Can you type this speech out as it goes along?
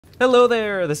Hello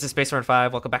there, this is Space Run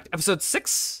 5. Welcome back to episode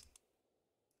 6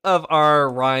 of our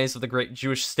Rise of the Great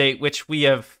Jewish State, which we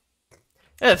have...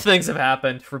 things have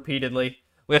happened repeatedly.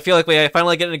 We feel like we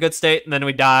finally get in a good state, and then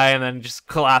we die, and then it just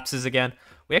collapses again.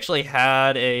 We actually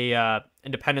had a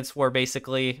independence war,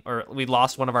 basically, or we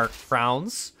lost one of our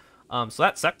crowns, so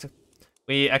that sucked.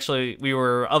 We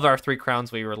were, of our 3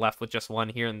 crowns, we were left with just one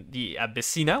here in the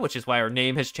Abyssinia, which is why our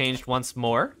name has changed once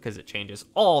more, because it changes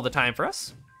all the time for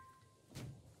us.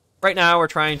 Right now, we're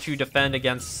trying to defend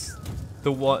against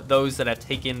those that have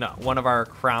taken one of our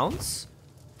crowns,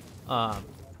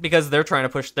 because they're trying to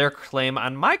push their claim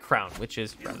on my crown, which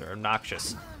is rather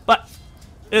obnoxious. But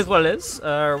it is what it is.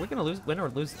 Are we going to win or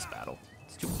lose this battle?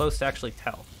 It's too close to actually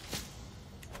tell.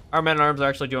 Our men-at-arms are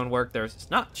actually doing work. There's this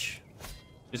notch,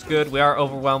 which is good. We are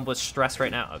overwhelmed with stress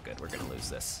right now. Oh, good. We're going to lose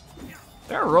this.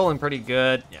 They're rolling pretty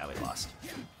good. Yeah, we lost.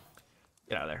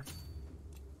 Get out of there.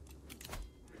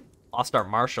 Lost our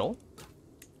Marshal.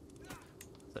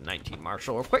 The 19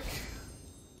 Marshal real quick.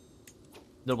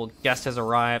 Notable guest has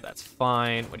arrived. That's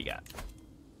fine. What do you got?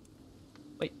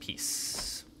 White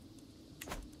peace.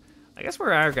 I guess we're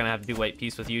going to have to do white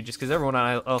peace with you just because everyone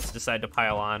else decided to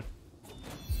pile on.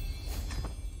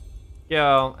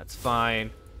 Yo, that's fine.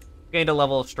 Gained a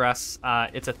level of stress.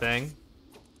 It's a thing.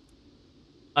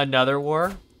 Another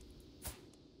war.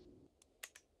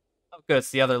 Oh, good.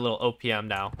 It's the other little OPM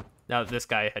now. Now that this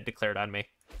guy had declared on me.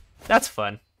 That's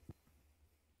fun.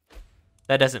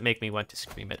 That doesn't make me want to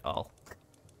scream at all.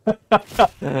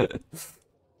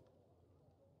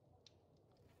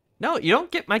 No, you don't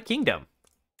get my kingdom.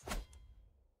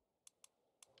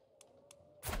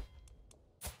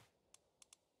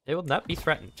 It will not be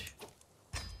threatened.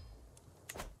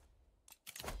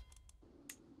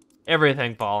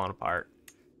 Everything falling apart.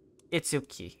 It's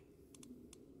okay.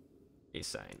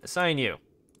 Assign you.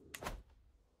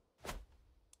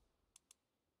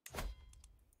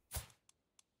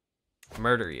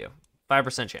 Murder you.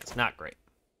 5% chance. Not great.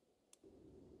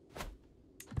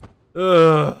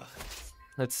 Ugh.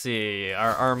 Let's see.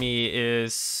 Our army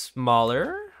is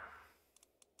smaller.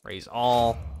 Raise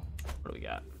all. What do we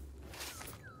got?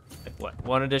 Like what?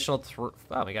 One additional troop.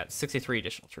 Oh, we got 63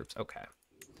 additional troops. Okay.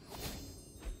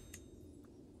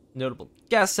 Notable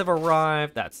guests have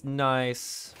arrived. That's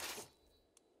nice.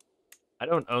 I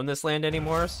don't own this land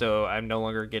anymore, so I'm no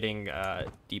longer getting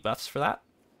debuffs for that.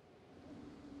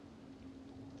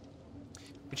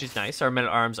 Which is nice. Our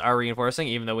men-at-arms are reinforcing,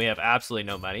 even though we have absolutely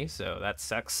no money, so that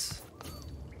sucks.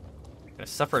 Gonna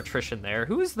suffer attrition there.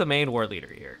 Who is the main war leader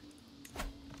here?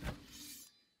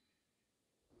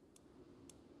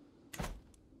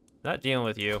 Not dealing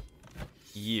with you.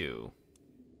 You.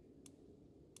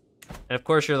 And of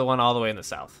course, you're the one all the way in the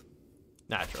south.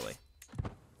 Naturally.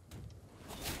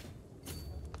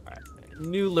 Alright.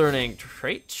 New learning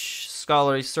trait.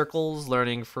 Scholarly circles,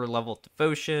 learning for level of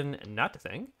devotion, and not a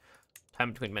thing.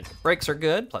 Time between mental breaks are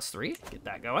good. +3. Get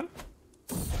that going.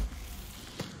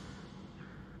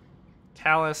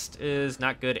 Calloused is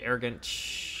not good. Arrogant.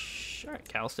 Alright,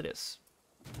 calloused it is.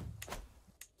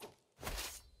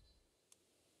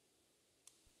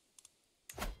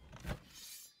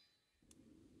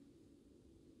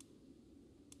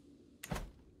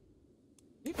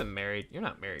 You've been married. You're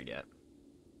not married yet.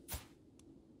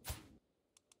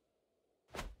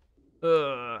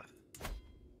 Ugh.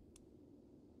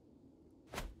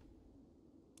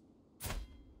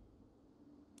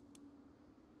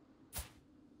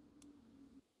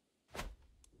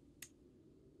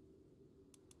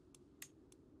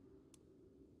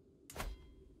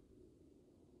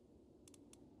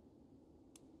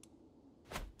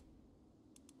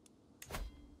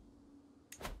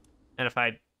 And if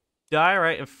I die,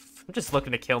 right? If I'm just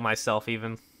looking to kill myself,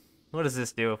 even. What does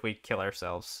this do if we kill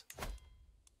ourselves?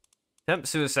 Attempt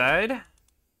suicide.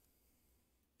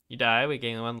 You die. We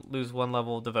lose 1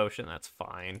 level of devotion. That's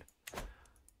fine.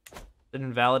 Didn't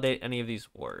invalidate any of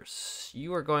these wars.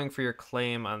 You are going for your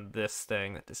claim on this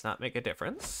thing. That does not make a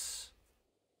difference.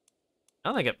 I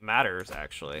don't think it matters,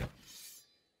 actually.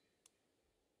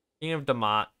 King of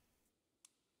Damat.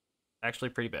 Actually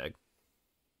pretty big.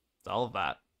 It's all of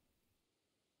that.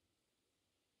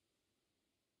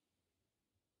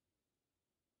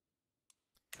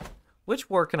 Which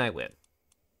war can I win?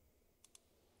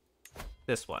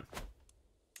 This one.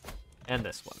 And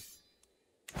this one.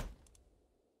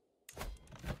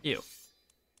 You.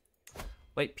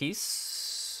 White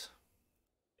peace.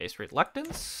 Base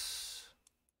reluctance.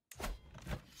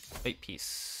 White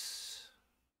peace.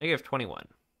 -21.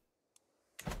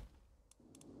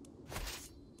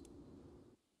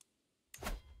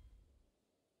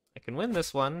 I can win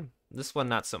this one. This one,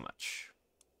 not so much.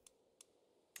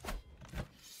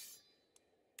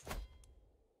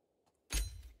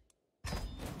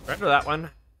 Surrender that one.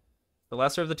 The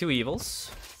lesser of the two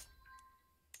evils.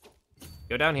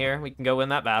 Go down here. We can go win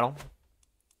that battle.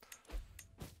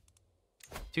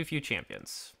 Too few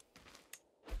champions.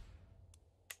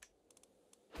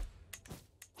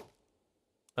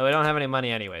 Oh, we don't have any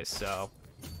money anyways, so...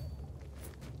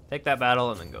 take that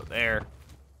battle and then go there.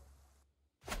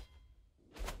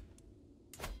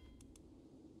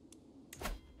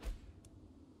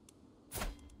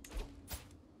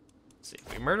 Let's see,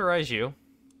 if we murderize you...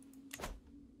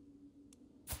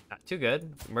 not too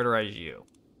good. Murderize you.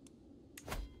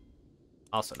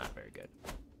 Also not very good.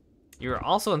 You are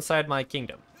also inside my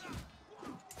kingdom.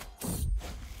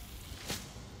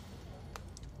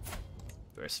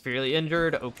 You are severely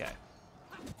injured. Okay.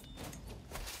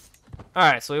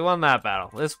 Alright, so we won that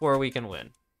battle. This war we can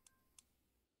win.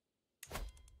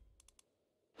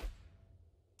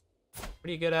 What are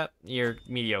you good at? You're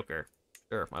mediocre.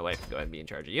 Sure, my wife can go ahead and be in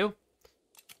charge of you.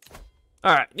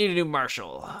 Alright, need a new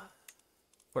marshal.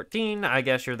 14, I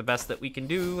guess you're the best that we can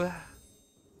do.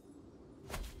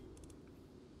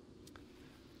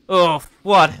 Oh,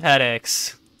 what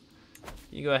headaches.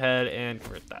 You go ahead and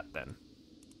convert that then.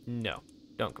 No,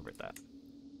 don't convert that.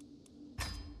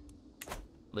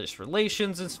 Religious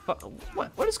relations is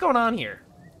what is going on here?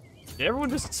 Did everyone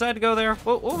just decide to go there?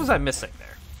 What was I missing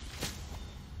there?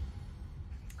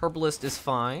 Herbalist is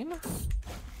fine.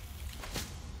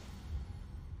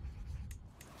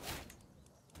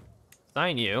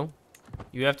 Sign you.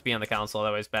 You have to be on the council,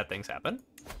 otherwise bad things happen.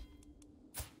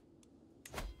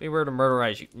 If we were to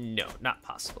murderize you, no, not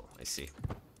possible. I see.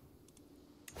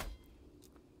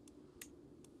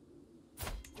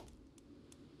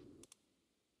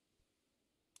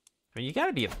 I mean, you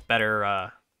gotta be a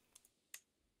better,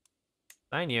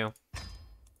 sign you.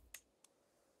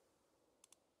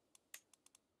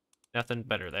 Nothing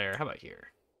better there. How about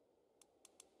here?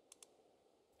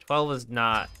 12 is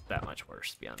not that much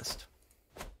worse, to be honest.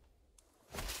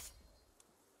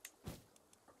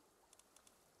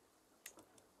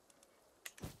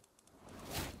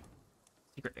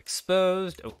 Secret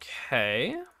exposed.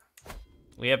 Okay.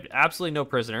 We have absolutely no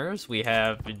prisoners. We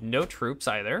have no troops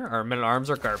either. Our men-at-arms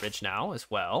are garbage now as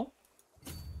well.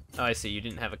 Oh, I see. You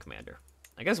didn't have a commander.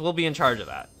 I guess we'll be in charge of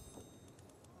that.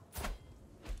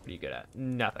 What are you good at?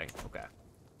 Nothing. Okay.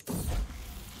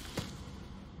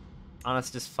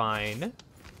 Honest is fine.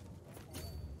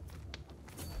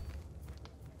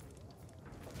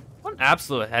 What an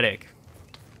absolute headache.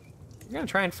 You're gonna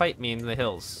try and fight me in the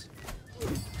hills.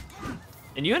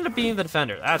 And you end up being the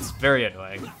defender. That's very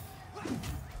annoying.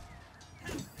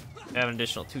 We have an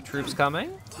additional 2 troops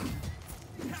coming.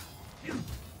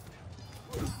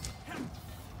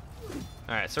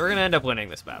 Alright, so we're gonna end up winning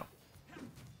this battle.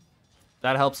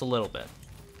 That helps a little bit.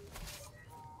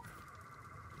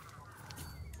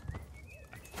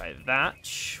 By that,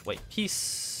 white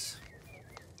peace.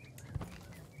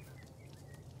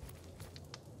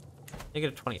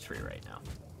 -23 right now.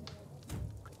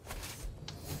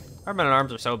 Our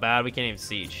men-at-arms are so bad, we can't even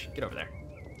siege. Get over there.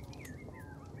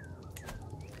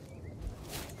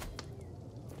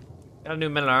 Got a new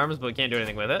men-at-arms, but we can't do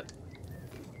anything with it.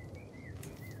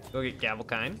 Go get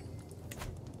Gavelkind.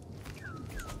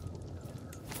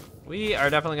 We are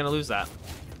definitely going to lose that.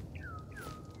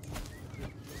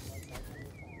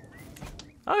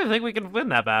 I don't even think we can win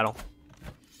that battle.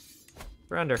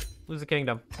 Surrender. Lose the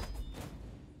kingdom.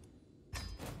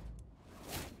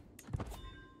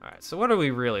 Alright, so what are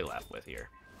we really left with here?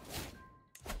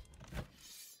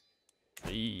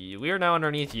 We are now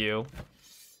underneath you.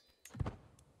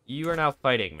 You are now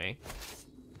fighting me.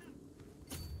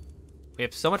 We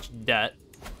have so much debt.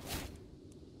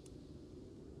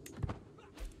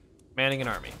 Commanding an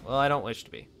army. Well, I don't wish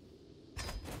to be.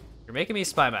 You're making me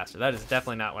spy master. That is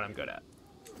definitely not what I'm good at.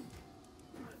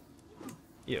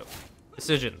 You.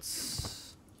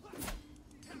 Decisions.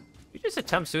 You just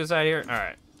attempt suicide here?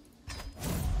 Alright.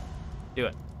 Do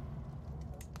it.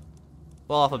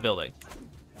 Fall off a building.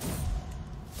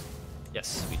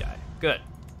 Yes, we died. Good.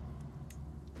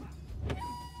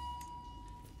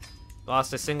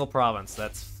 Lost a single province.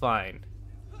 That's fine.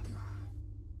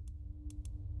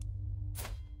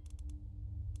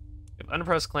 We have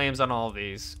unpressed claims on all of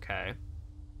these. Okay.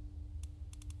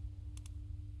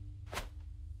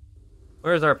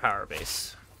 Where's our power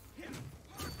base?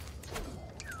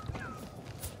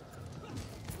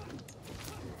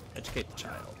 Educate the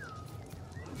child.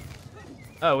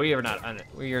 Oh, we are not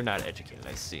educated.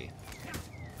 I see.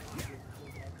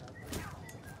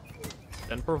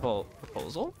 Then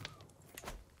proposal.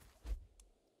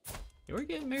 You were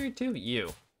getting married too?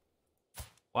 You.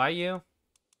 Why you?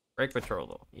 Break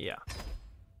betrothal. Yeah.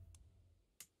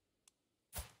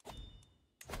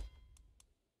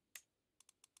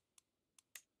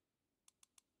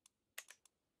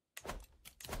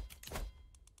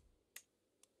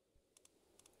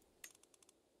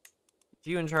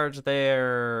 You in charge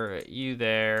there. You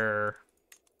there.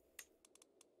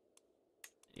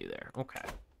 You there. Okay.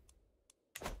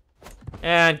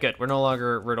 And good. We're no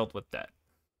longer riddled with debt.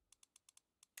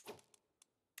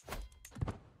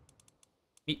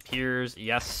 Meet peers.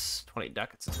 Yes. 20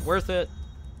 ducats is worth it.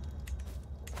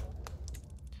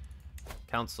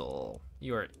 Council.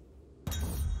 You are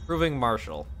proving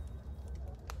marshal.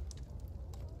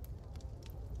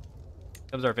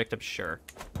 Comes our victim. Sure.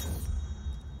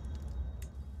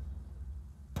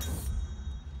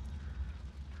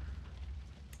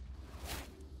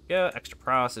 Go. Extra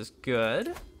pros is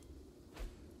good.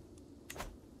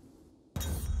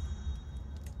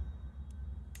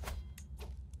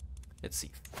 Let's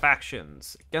see.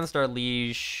 Factions against our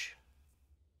liege.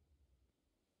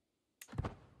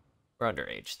 We're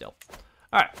underage still.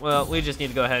 Alright, well, we just need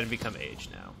to go ahead and become age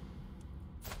now.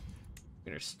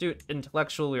 We're astute,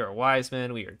 intellectual, we are wise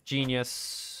men, we are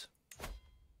genius.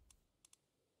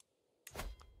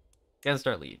 Against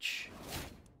our liege.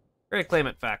 Great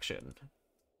claimant faction.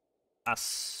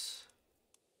 Us.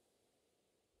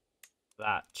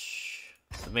 That.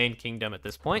 It's the main kingdom at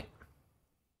this point.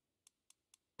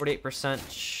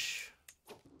 48%.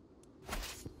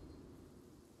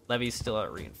 Levy's still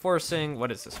out reinforcing.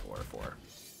 What is this war for?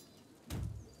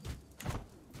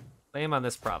 Claim on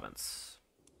this province.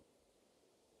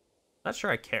 Not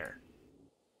sure I care.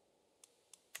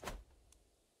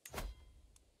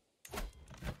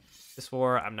 This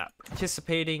war I'm not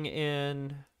participating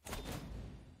in.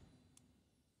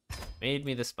 Made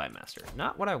me the spy master.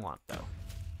 Not what I want, though.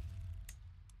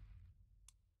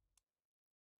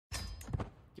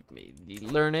 Give me the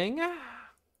learning.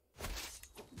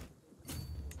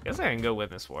 Guess I can go win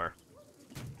this war.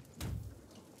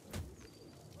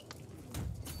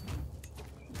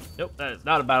 Nope, that is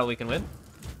not a battle we can win.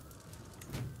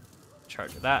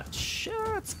 Charge of that.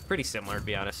 Sure, it's pretty similar, to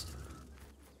be honest.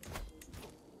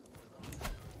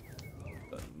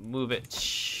 But move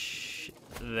it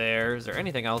there. Is there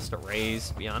anything else to raise,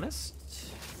 to be honest?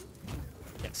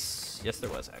 Yes. Yes,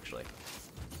 there was, actually.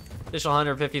 Additional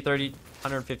 153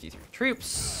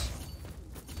 troops.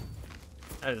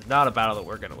 That is not a battle that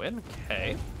we're going to win.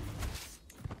 Okay.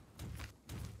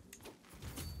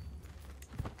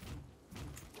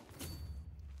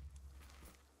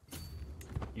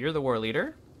 You're the war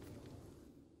leader.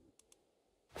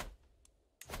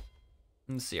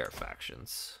 Let's see our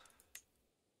factions.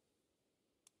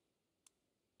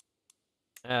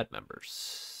 Add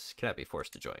members. Cannot be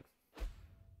forced to join.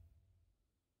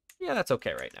 Yeah, that's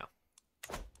okay right now.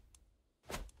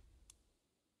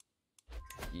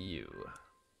 You.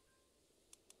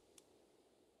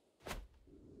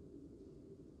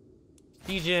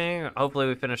 Sieging. Hopefully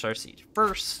we finish our siege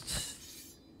first.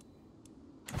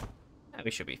 Yeah,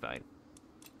 we should be fine.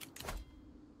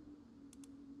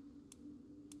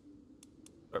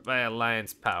 Or by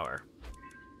alliance power.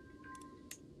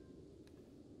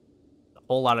 A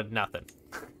whole lot of nothing.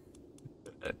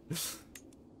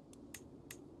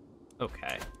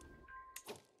 Okay.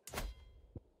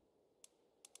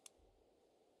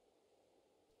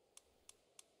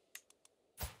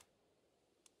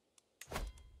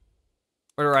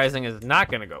 Order Rising is not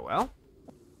going to go well.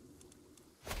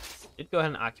 Did go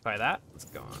ahead and occupy that. Let's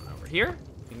go on over here.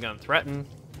 We can go and threaten.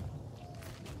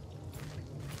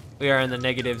 We are in the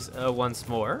negatives once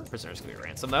more. Prisoners can be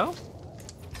ransomed, though.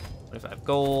 25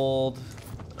 gold.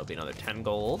 That'll be another 10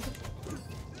 gold.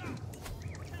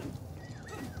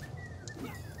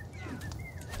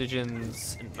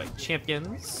 Decisions invite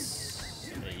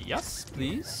champions. Yes,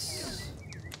 please.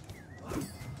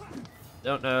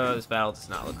 Don't know. This battle does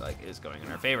not look like it is going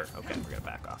in our favor. Okay, we're gonna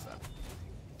back off that.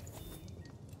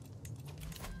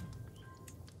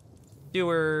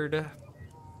 Steward.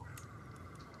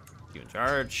 You in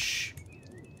charge.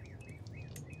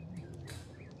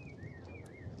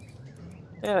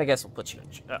 And I guess we'll put you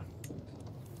in charge. Oh.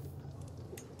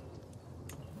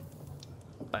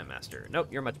 Spy master. Nope,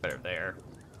 you're much better there.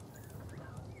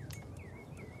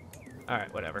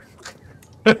 Alright, whatever.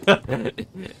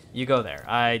 You go there.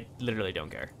 I literally don't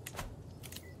care.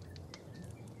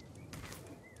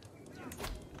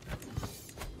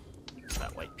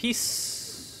 That white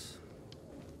piece.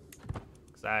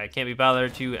 Because I can't be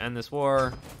bothered to end this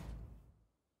war.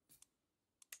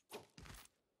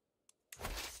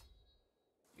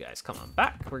 You guys come on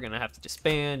back. We're going to have to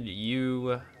disband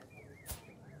you.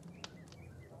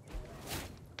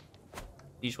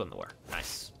 Each won the war.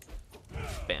 Nice.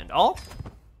 Disband all.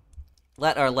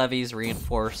 Let our levies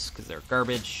reinforce because they're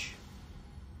garbage.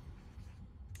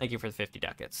 Thank you for the 50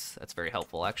 ducats. That's very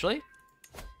helpful, actually.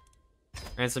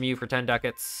 Ransom you for 10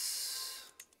 ducats.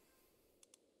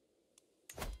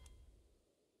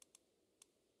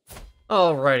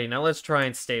 Alrighty, now let's try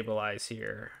and stabilize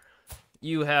here.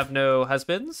 You have no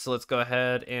husbands, so let's go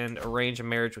ahead and arrange a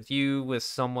marriage with you with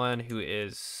someone who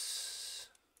is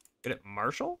good at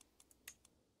martial?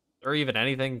 Or even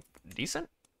anything decent?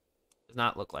 Does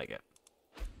not look like it.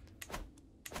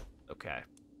 Okay.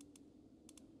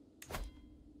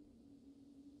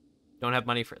 Don't have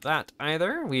money for that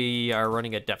either. We are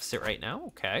running a deficit right now.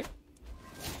 Okay.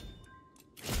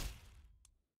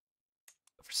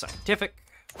 For scientific.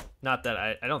 Not that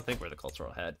I don't think we're the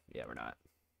cultural head. Yeah, we're not.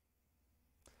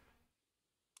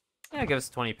 Yeah, give us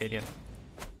 20 opinion.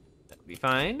 That would be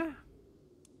fine.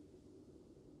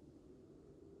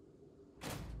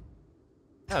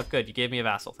 Oh, good. You gave me a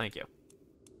vassal. Thank you.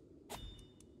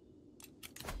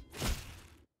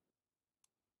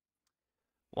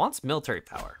 Wants military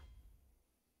power.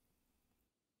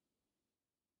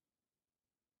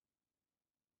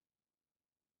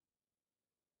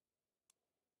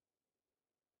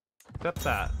 Got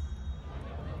that.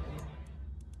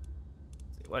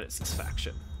 Let's see, what is this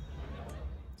faction?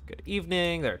 Good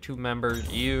evening. There are 2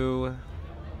 members. You.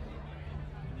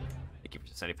 Thank you for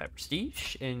 75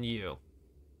 prestige. And you.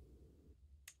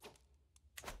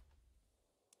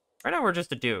 Right now we're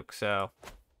just a duke, so.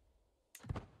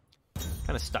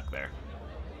 Kind of stuck there.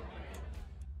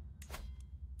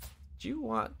 Do you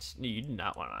want... No, you do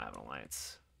not want to have an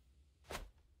alliance.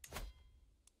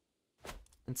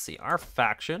 Let's see. Our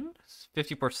faction is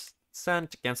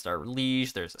 50% against our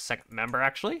liege. There's a second member,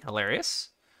 actually. Hilarious.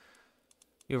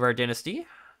 You have our dynasty.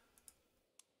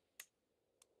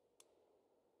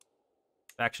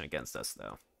 Faction against us,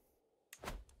 though.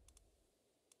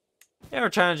 Yeah, we're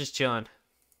trying to just chilling.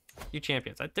 You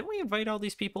champions. Didn't we invite all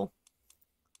these people?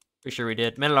 Pretty sure we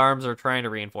did. Men at Arms are trying to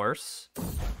reinforce.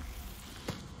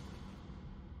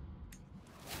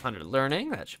 100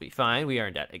 learning. That should be fine. We are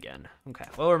in debt again. Okay.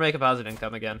 Well, we're making positive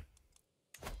income again.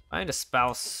 Find a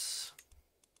spouse.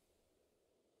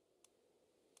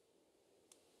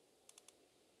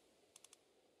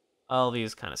 All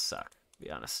these kind of suck, to be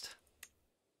honest.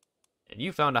 And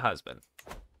you found a husband.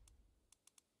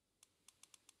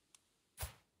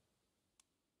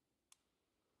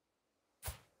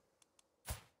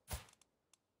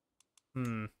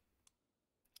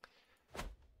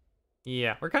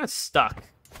 Yeah, we're kind of stuck.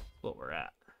 What we're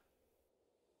at.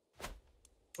 What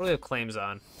do we have claims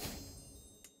on?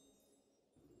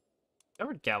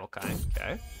 Covered Gavelkind,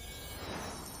 okay.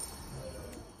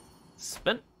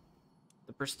 Spent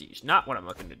the prestige. Not what I'm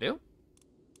looking to do.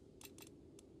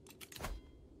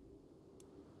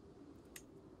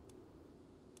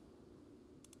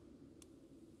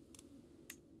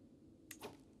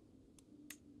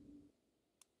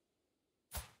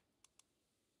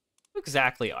 Who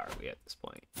exactly are we at this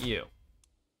point? You.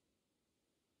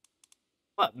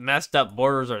 What messed up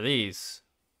borders are these?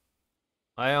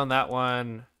 I own that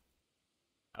one.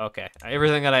 Okay,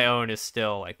 everything that I own is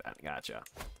still like that. Gotcha.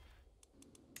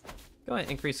 Go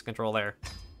ahead, increase the control there.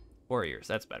 Warriors,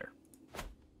 that's better.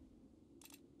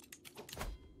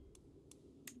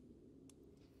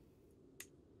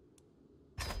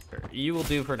 Sure, you will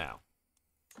do for now.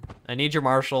 I need your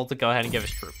marshal to go ahead and give us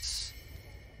troops.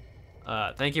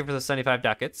 Thank you for the 75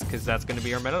 ducats, because that's going to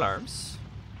be our men at arms.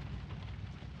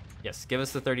 Yes, give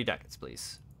us the 30 ducats,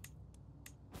 please.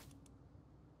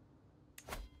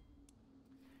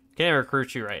 Can't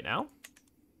recruit you right now.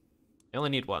 I only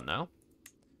need 1, though.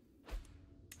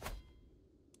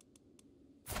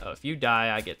 Oh, if you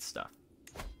die, I get stuff.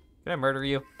 Can I murder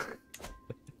you?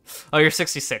 Oh, you're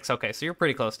 66. Okay, so you're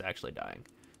pretty close to actually dying.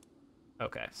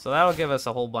 Okay, so that'll give us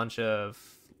a whole bunch of...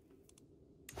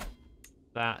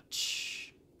 that.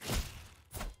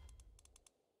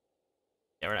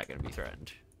 Yeah, we're not going to be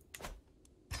threatened.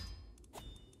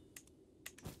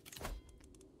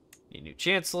 Need a new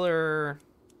chancellor.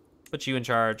 Put you in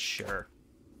charge, sure.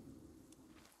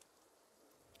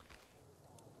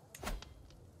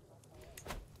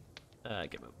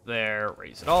 Get moved there,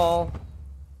 raise it all.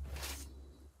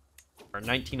 Our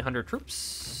 1,900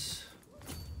 troops.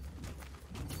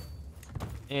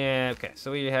 And okay,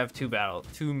 so we have 2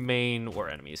 main war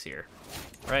enemies here,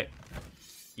 right?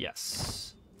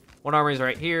 Yes. One army's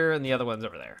right here, and the other one's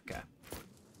over there. Okay.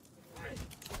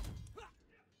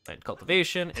 Land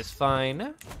cultivation is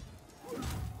fine.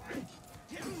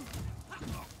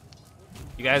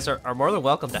 You guys are more than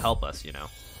welcome to help us, you know.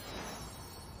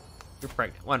 You're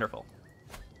pregnant. Wonderful.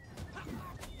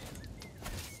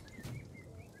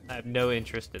 I have no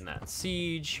interest in that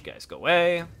siege. You guys go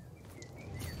away.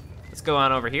 Let's go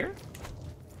on over here.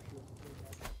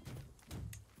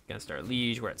 Against our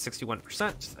liege, we're at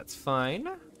 61%. That's fine.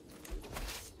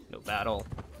 No battle.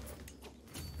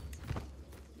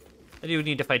 I do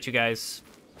need to fight you guys.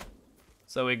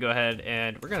 So we go ahead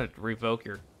and we're gonna revoke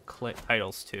your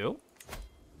titles too.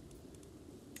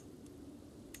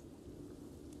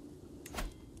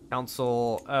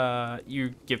 Council,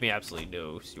 you give me absolutely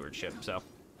no stewardship, so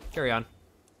carry on.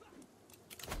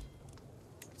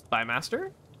 Spy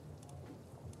Master.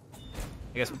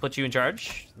 I guess we'll put you in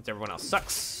charge since everyone else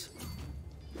sucks.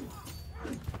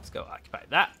 Let's go occupy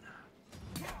that.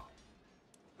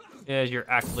 As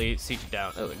you're actively sieging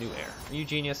down. Oh, a new heir. Are you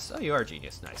genius? Oh, you are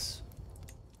genius. Nice.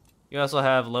 You also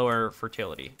have lower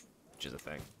fertility, which is a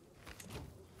thing.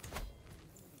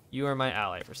 You are my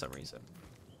ally for some reason.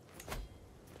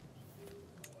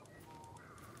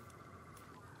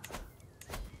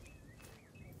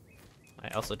 I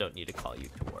also don't need to call you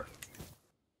to war.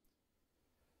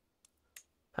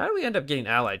 How do we end up getting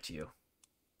allied to you?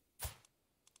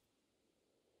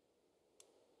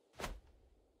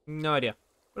 No idea,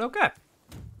 but okay.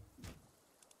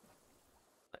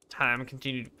 Let time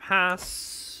continue to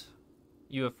pass.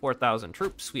 You have 4,000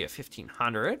 troops. We have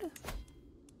 1,500.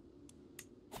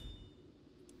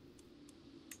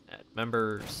 Add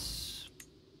members.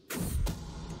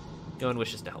 No one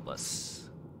wishes to help us.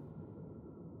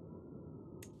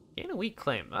 Gain a weak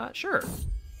claim. Sure.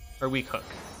 Or weak hook.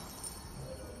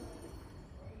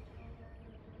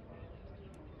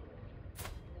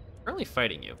 Currently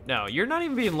fighting you. No, you're not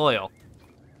even being loyal.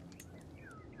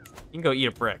 You can go eat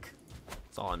a brick.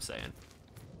 That's all I'm saying.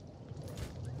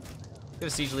 Get a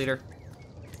siege leader.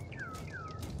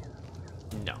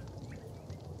 No.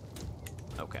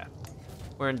 Okay.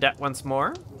 We're in debt once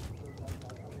more.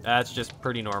 That's just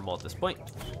pretty normal at this point.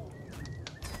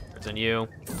 There's on you.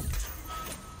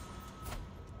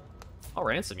 I'll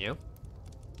ransom you.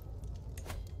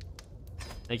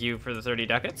 Thank you for the 30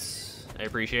 ducats. I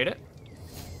appreciate it.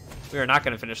 We are not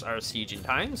going to finish our siege in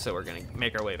time, so we're going to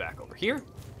make our way back over here.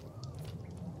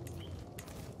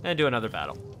 And do another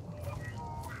battle.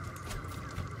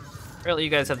 Apparently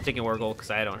you guys have to take a war goal because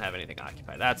I don't have anything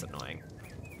occupied. That's annoying.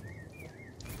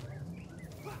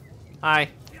 Hi.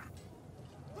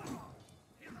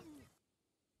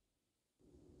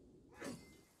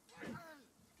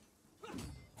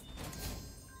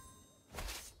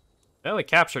 Well, we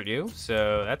captured you,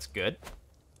 so that's good.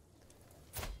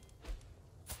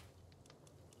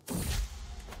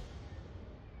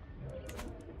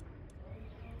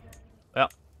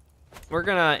 Well, we're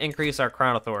gonna increase our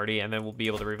crown authority, and then we'll be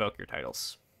able to revoke your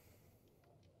titles.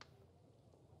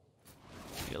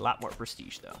 Need a lot more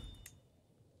prestige, though.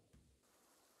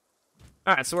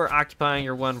 All right, so we're occupying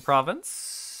your one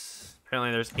province.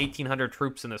 Apparently, there's 1,800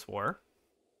 troops in this war.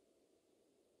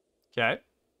 Okay.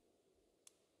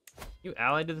 You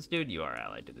allied to this dude? You are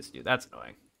allied to this dude. That's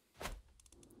annoying.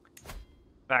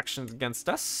 Factions against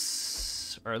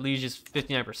us. Our liege is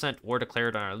 59%. War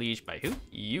declared on our liege by who?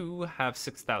 You have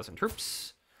 6,000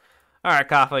 troops. All right,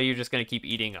 Kaffa, you're just going to keep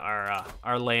eating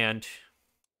our land.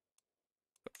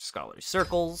 Scholarly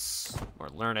circles. More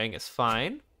learning is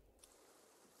fine.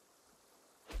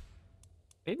 Are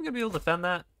you even going to be able to defend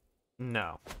that?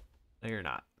 No. No, you're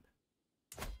not.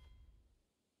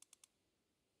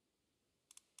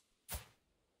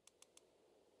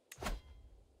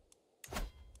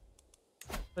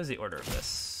 What is the order of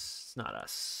this? It's not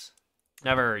us.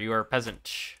 Never. You are a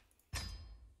peasant.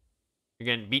 You're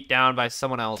getting beat down by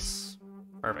someone else.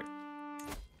 Perfect.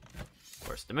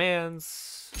 Force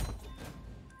demands.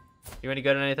 You any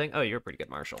good at anything? Oh, you're a pretty good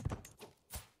marshal.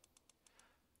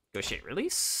 Negotiate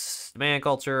release. Demand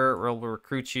culture. We'll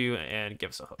recruit you and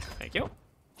give us a hook. Thank you.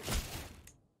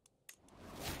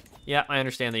 Yeah, I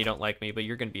understand that you don't like me, but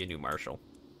you're going to be a new marshal.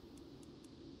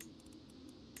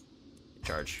 In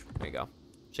charge. There you go.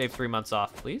 Shave 3 months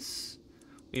off, please.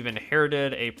 We've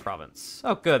inherited a province.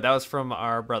 Oh, good. That was from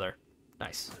our brother.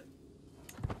 Nice.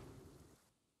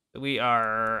 We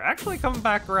are actually coming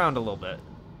back around a little bit.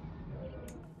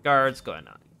 Guards, going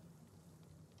on.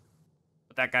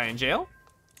 Put that guy in jail.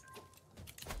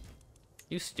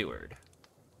 You steward.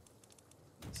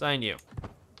 Sign you.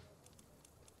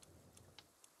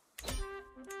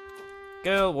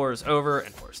 Go, war is over,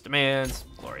 enforce demands.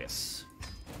 Glorious.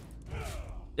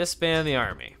 Disband the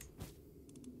army.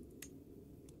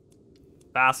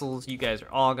 Vassals, you guys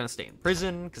are all gonna stay in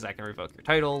prison because I can revoke your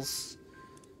titles.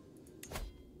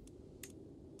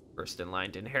 First in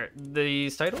line to inherit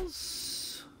these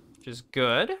titles, which is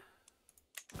good.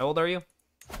 How old are you?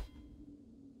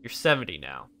 You're 70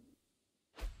 now.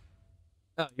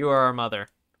 Oh, you are our mother.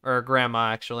 Or our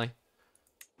grandma, actually.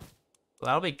 Well,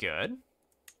 that'll be good.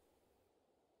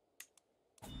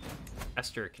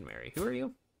 Esther can marry. Who are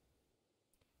you?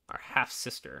 Our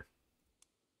half-sister.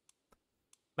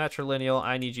 Matrilineal,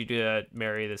 I need you to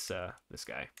marry this this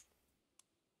guy.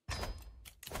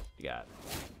 You got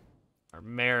our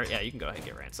mayor. Yeah, you can go ahead and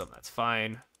get ransom. That's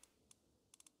fine.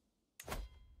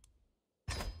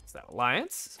 Is that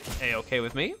alliance? A-okay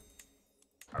with me.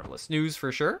 Marvelous news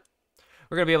for sure.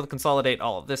 We're going to be able to consolidate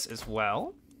all of this as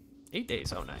well. 8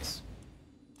 days. Oh, nice.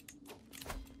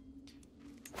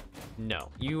 No,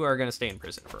 you are going to stay in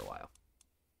prison for a while.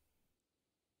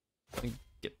 Let me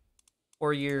get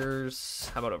 4 years.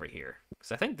 How about over here?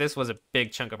 Because I think this was a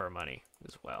big chunk of our money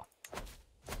as well.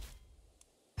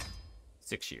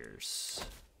 6 years.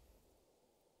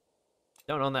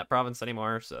 Don't own that province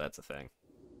anymore, so that's a thing.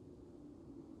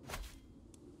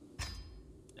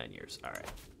 9 years. All right.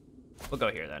 We'll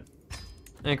go here then.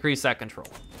 Increase that control.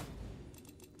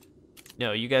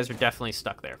 No, you guys are definitely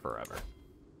stuck there forever.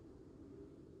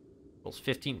 Controls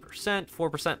 15%,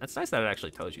 4%. That's nice that it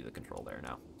actually tells you the control there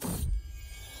now.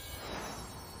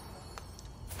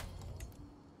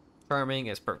 Charming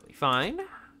is perfectly fine.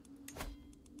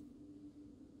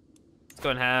 Let's go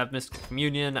and have Mystical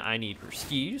Communion. I need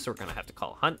prestige, so we're going to have to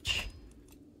call Hunch.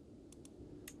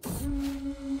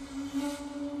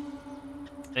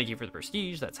 Thank you for the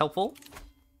prestige. That's helpful.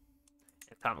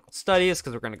 Anatomical studies,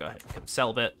 because we're going to go ahead and become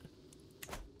celibate.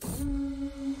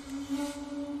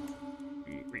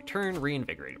 Return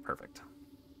reinvigorated. Perfect.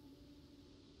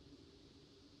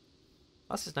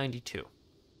 Plus is 92.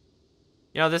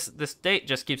 You know, this date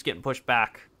just keeps getting pushed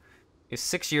back. It's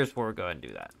 6 years before we go ahead and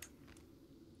do that.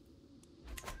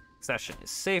 Accession is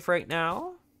safe right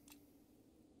now.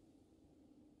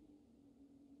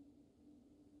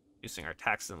 Reducing our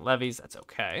taxes and levies, that's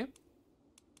okay.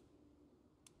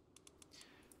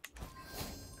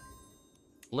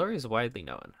 Blurry is widely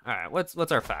known. All right,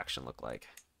 what's our faction look like?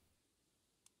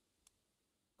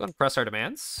 Go and press our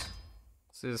demands.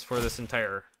 This is for this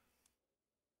entire.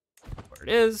 Where it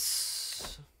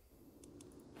is.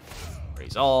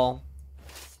 Raise all.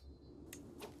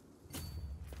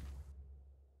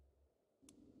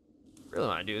 Really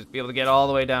want to do is be able to get all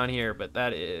the way down here, but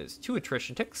that is 2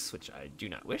 attrition ticks, which I do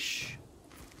not wish.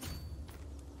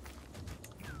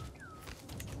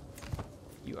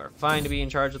 You are fine to be in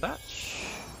charge of that.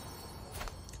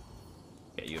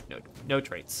 Okay, you have no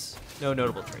traits. No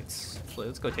notable traits. Actually,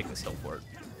 let's go take this hill fort.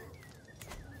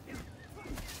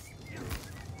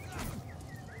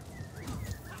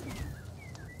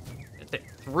 It'll take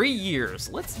 3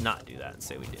 years. Let's not do that and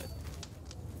say we did.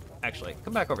 Actually,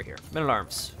 come back over here.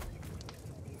 Men-at-Arms.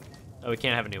 Oh, we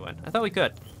can't have a new one. I thought we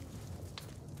could.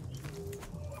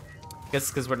 Guess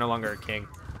it's because we're no longer a king.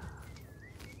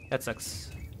 That sucks.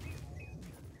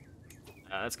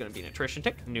 That's going to be an attrition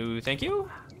tick. No, thank you.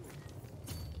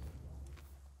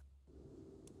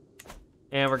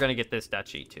 And we're going to get this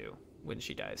duchy, too, when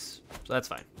she dies. So that's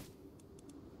fine.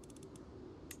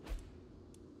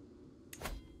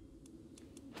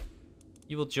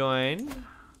 You will join.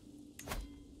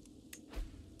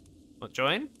 Won't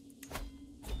join?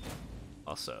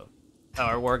 Also. Oh,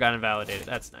 our war got invalidated.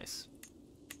 That's nice.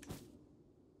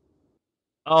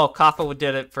 Oh, Kaffa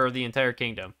did it for the entire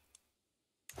kingdom.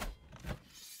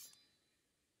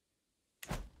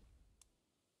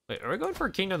 Wait, are we going for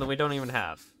a kingdom that we don't even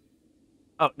have?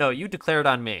 Oh, no, you declared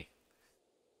on me.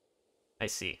 I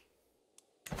see.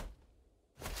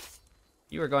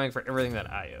 You are going for everything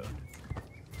that I own.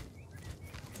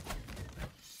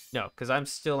 No, because I'm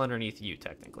still underneath you,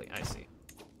 technically. I see.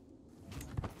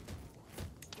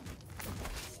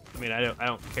 I mean, I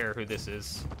don't care who this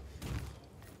is.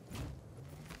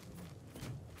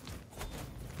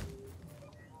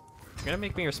 You're gonna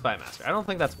make me your spy master. I don't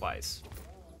think that's wise.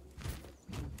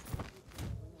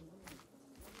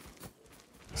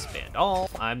 Expand all.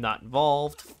 I'm not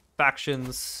involved.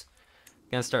 Factions.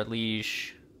 Against our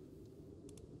liege.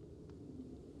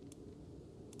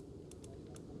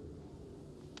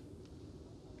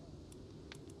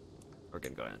 We're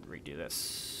gonna go ahead and redo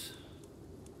this.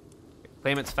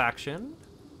 Claimant's faction.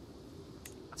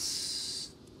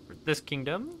 For this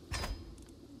kingdom.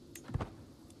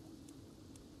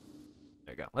 There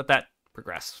you go. Let that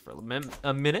progress for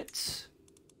a minute.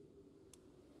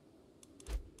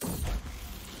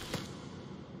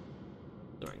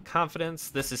 During confidence.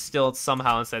 This is still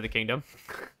somehow inside the kingdom.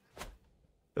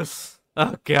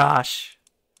 Oh gosh.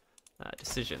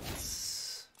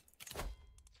 Decisions.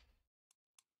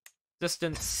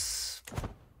 Distance.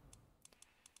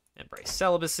 Embrace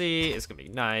celibacy is gonna be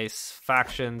nice.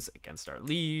 Factions against our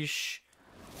liege.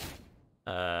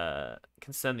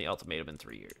 Can send the ultimatum in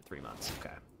 3 months.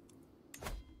 Okay.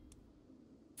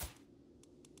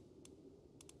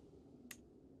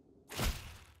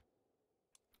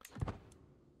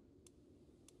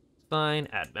 Fine.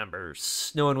 Add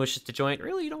members. No one wishes to join.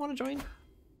 Really? You don't want to join?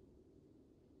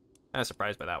 I was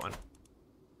surprised by that one.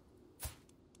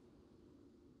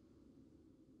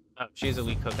 Oh, she has a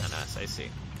weak hook on us, I see.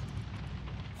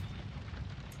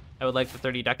 I would like the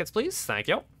 30 ducats, please. Thank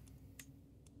you.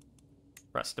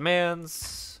 Press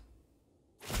demands.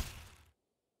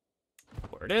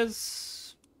 Where it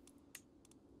is.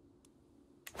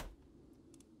 How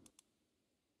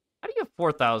do you have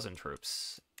 4,000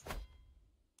 troops?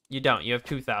 You don't. You have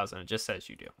 2,000. It just says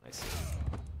you do. I see.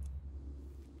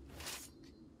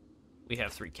 We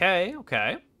have 3K.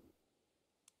 Okay.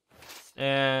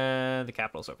 And the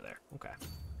capital's over there. Okay.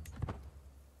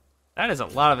 That is a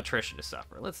lot of attrition to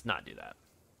suffer. Let's not do that.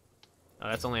 Oh,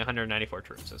 that's only 194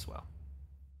 troops as well.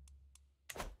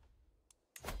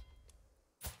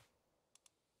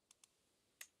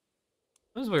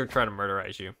 This is where we're trying to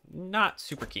murderize you. Not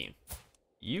super keen.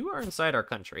 You are inside our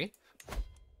country.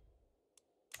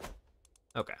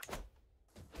 Okay.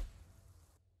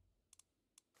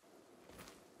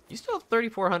 You still have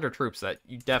 3,400 troops that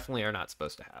you definitely are not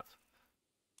supposed to have.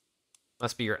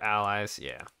 Must be your allies,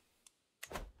 yeah.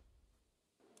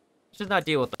 Let's just not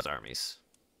deal with those armies.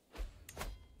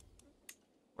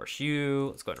 Force you.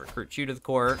 Let's go ahead and recruit you to the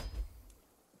court.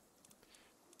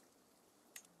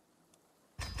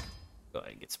 Go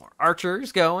ahead and get some more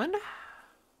archers going.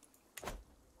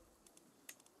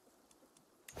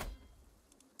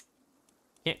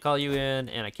 Can't call you in,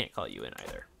 and I can't call you in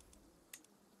either.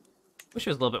 Wish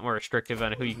it was a little bit more restrictive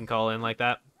on who you can call in like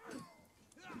that.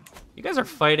 You guys are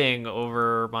fighting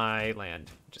over my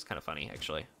land, which is kind of funny,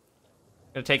 actually.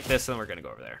 I'm gonna take this, and then we're gonna go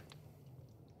over there.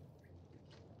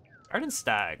 Garden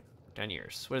Stag, 10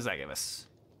 years. What does that give us?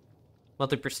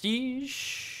 Monthly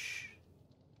prestige.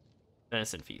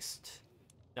 Venison feast.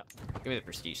 No, give me the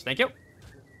prestige. Thank you. All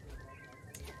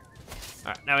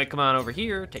right, now we come on over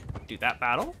here. Do that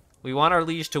battle. We want our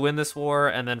liege to win this war,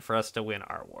 and then for us to win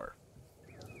our war.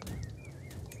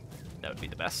 That would be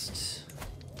the best.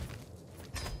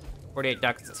 48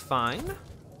 ducats is fine.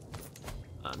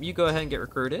 You go ahead and get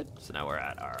recruited. So now we're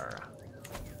at our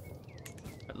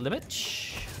limit.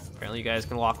 Apparently you guys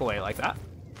can walk away like that.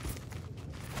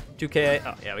 2K.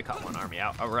 Oh, yeah, we caught one army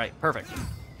out. All right, perfect.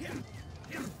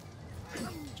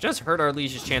 Just hurt our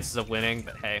liege's chances of winning,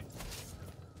 but hey,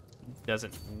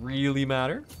 doesn't really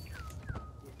matter.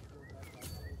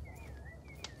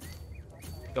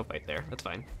 Go fight there. That's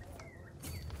fine.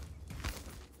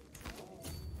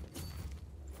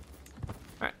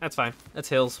 Alright, that's fine. That's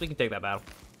hills. We can take that battle.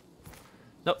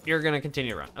 Nope, you're going to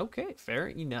continue to run. Okay, fair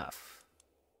enough.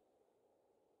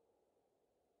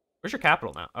 Where's your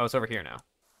capital now? Oh, it's over here now.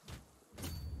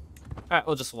 Alright,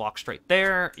 we'll just walk straight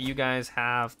there. You guys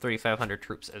have 3,500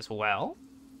 troops as well.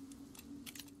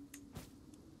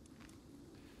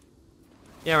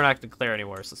 Yeah, we're not going to declare any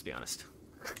wars, let's be honest.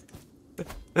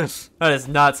 That is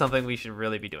not something we should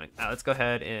really be doing. Now, let's go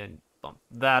ahead and bump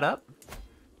that up.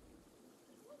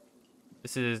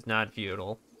 This is not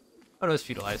feudal. Oh, no, it's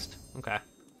feudalized. Okay.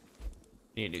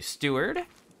 Need a new steward.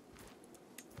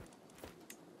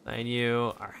 And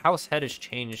you, our house head has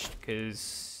changed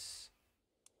because...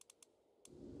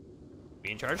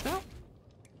 We in charge now?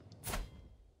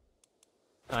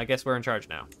 I guess we're in charge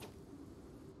now.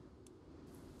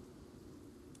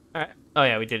 Alright. Oh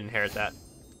yeah, we did inherit that.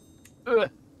 Ugh.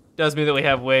 Does mean that we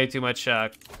have way too much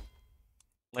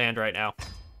land right now,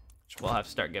 which we'll have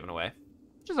to start giving away,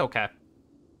 which is okay.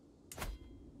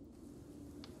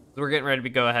 We're getting ready to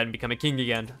go ahead and become a king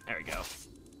again. There we go.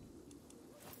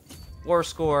 War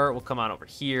score. We'll come on over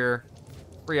here,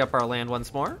 free up our land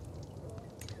once more,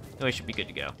 and we should be good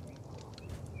to go.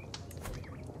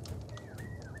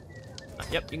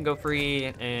 Yep, you can go free,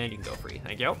 and you can go free.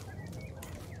 Thank you.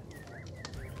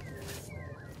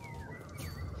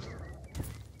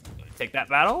 Take that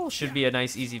battle. Should be a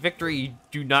nice, easy victory. You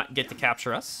do not get to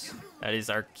capture us. That is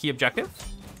our key objective.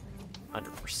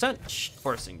 100%.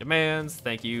 Forcing demands.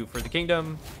 Thank you for the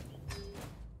kingdom.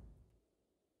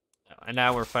 And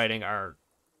now we're fighting our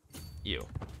you.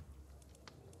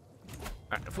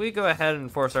 Alright, if we go ahead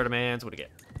and force our demands, what do we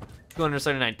get?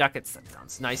 279 ducats. That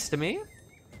sounds nice to me.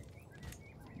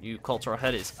 New cultural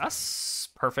head is us.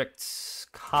 Perfect.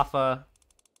 Kaffa.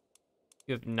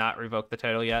 You have not revoked the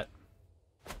title yet.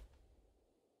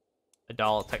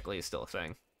 Adal technically is still a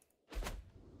thing.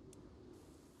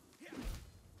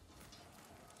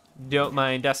 Don't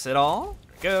mind us at all.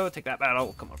 There we go. Take that battle.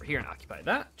 We'll come over here and occupy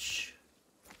that.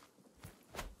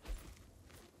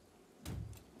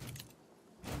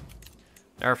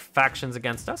 There are factions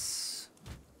against us.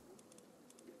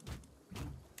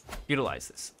 Utilize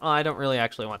this. Oh, I don't really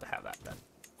actually want to have that then.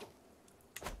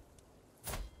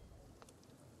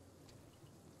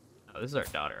 Oh, this is our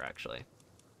daughter, actually.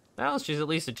 Well, she's at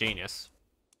least a genius.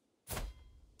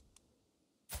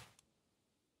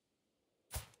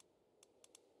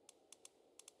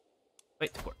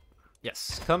 Wait, to court.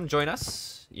 Yes, come join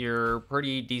us. You're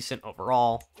pretty decent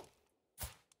overall.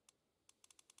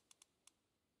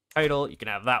 Title, you can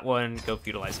have that one. Go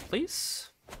feudalize it, please.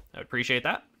 I would appreciate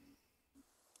that.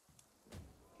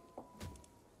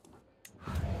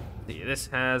 See, this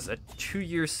has a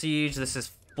 2-year siege. This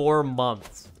is 4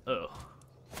 months. Ugh.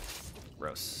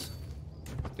 Gross.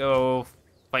 Go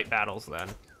fight battles then.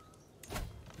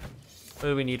 What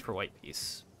do we need for white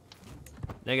peace?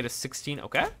 -16,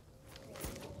 okay.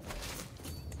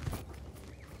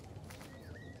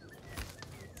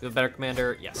 Do a better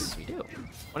commander? Yes, we do.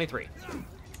 23.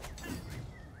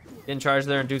 Get in charge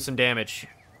there and do some damage.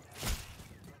 What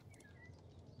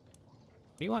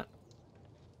do you want?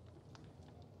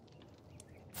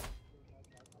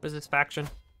 What is this faction?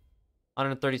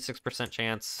 136%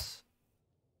 chance.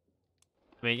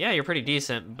 I mean, yeah, you're pretty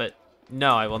decent, but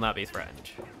no, I will not be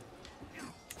threatened.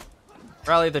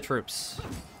 Rally the troops.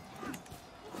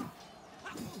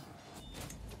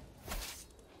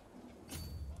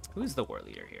 Who's the war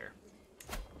leader here?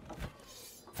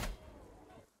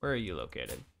 Where are you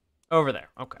located? Over there.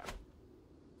 Okay.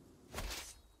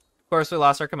 Of course, we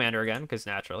lost our commander again, because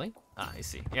naturally. Ah, I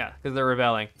see. Yeah, because they're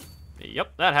rebelling.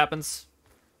 Yep, that happens.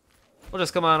 We'll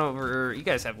just come on over. You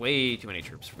guys have way too many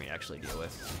troops for me to actually deal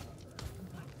with.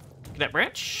 Cadet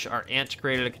branch. Our aunt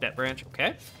created a cadet branch. Okay.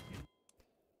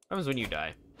 What happens when you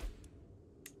die?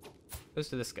 Goes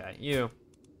to this guy. You.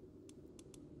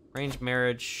 Arranged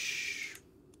marriage.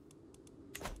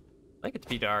 I'd like it to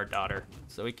be to our daughter,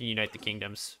 so we can unite the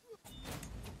kingdoms.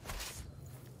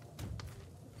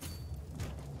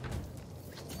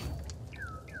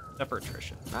 Except for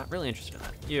attrition. Not really interested in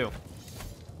that. You.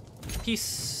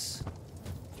 Peace.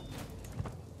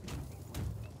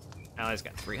 Allies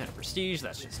got 300 prestige.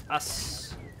 That's just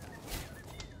us.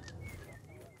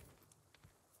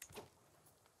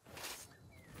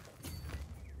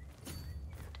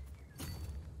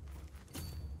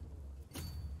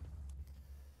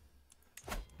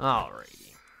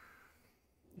 Alrighty.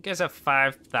 You guys have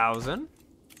 5,000.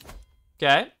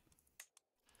 Okay.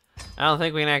 I don't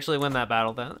think we can actually win that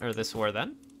battle then, or this war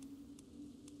then.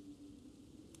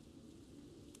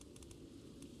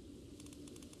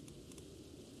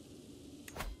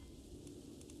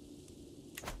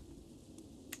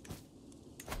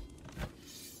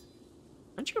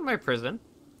 Aren't you in my prison?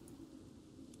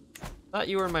 Thought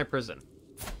you were in my prison.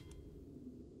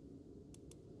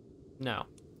 No,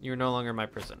 you're no longer in my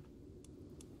prison.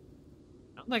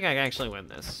 I don't think I can actually win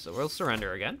this, so we'll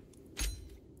surrender again.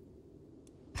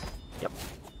 Yep.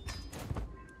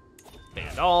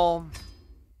 Band all.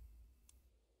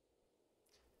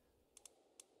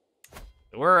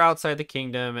 We're outside the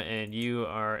kingdom, and you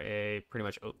are a pretty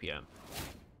much OPM.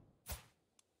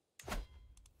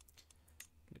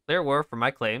 Declare war for my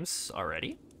claims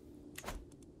already.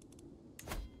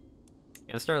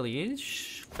 Against our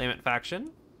liege. Claimant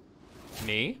faction.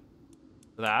 Me.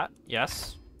 That.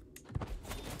 Yes.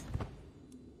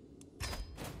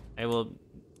 I will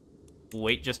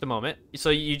wait just a moment. So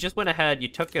you just went ahead, you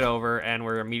took it over, and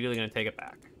we're immediately going to take it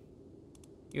back.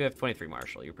 You have 23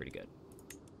 Marshal. You're pretty good.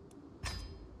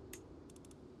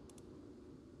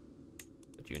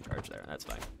 Put you in charge there. That's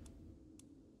fine.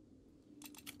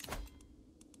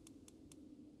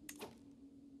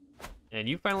 And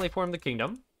you finally formed the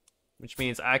kingdom, which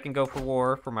means I can go for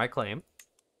war for my claim.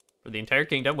 For the entire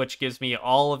kingdom, which gives me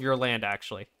all of your land,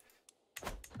 actually.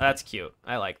 That's cute.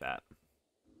 I like that.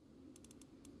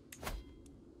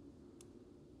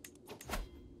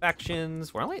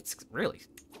 Factions. We're only, it's really...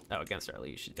 Oh, against our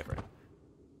liege is different.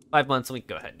 5 months, and we can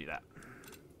go ahead and do that.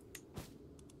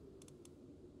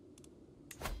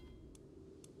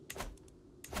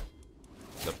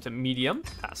 Go up to medium.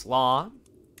 Pass law.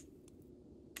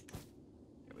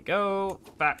 There we go.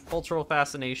 Cultural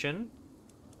fascination.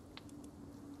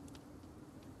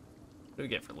 What do we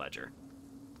get for ledger?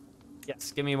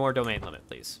 Yes, give me more domain limit,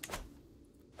 please.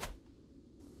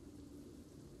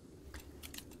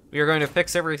 We are going to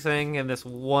fix everything in this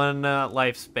one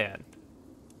lifespan.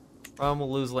 We'll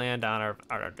lose land on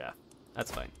our death. That's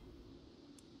fine.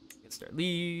 Against our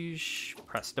liege.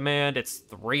 Press demand. It's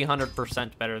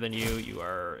 300% better than you. You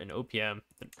are an OPM.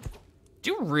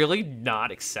 Do you really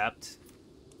not accept?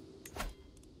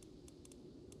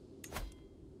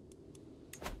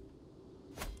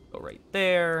 Go right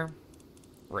there.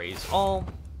 Raise all.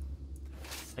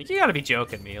 Like, you gotta be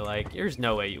joking me. Like, there's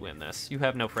no way you win this. You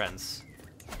have no friends.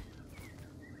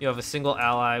 You have a single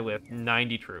ally with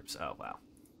 90 troops. Oh, wow.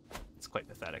 It's quite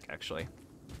pathetic, actually.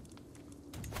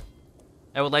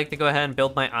 I would like to go ahead and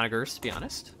build my augurs, to be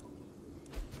honest.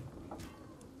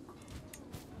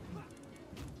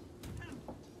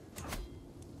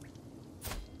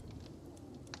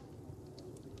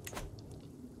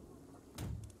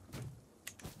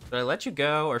 Should I let you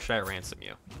go, or should I ransom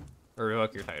you? Or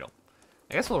revoke your title?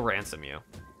 I guess we'll ransom you.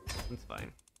 That's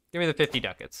fine. Give me the 50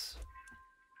 ducats.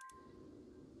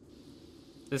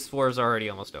 This war is already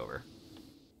almost over.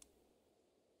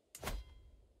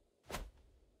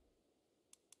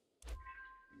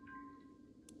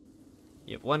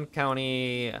 You have one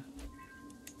county.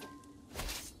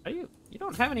 Are you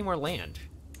don't have any more land.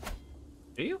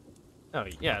 Do you? Oh,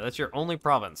 yeah, that's your only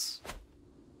province.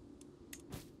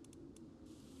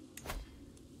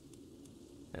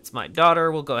 That's my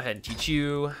daughter. We'll go ahead and teach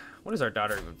you. What is our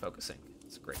daughter even focusing?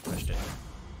 That's a great question.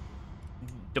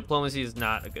 Diplomacy is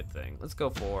not a good thing. Let's go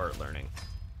for learning.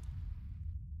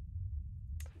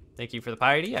 Thank you for the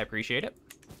piety. I appreciate it.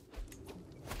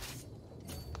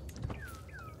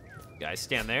 Guys,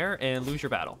 stand there and lose your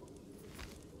battle.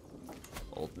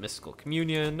 Old mystical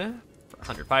communion for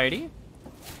 100 piety.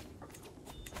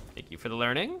 Thank you for the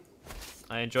learning.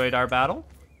 I enjoyed our battle.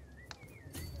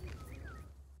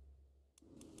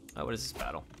 Oh, what is this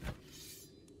battle?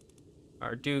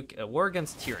 Our Duke, a war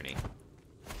against tyranny.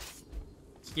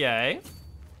 Yay.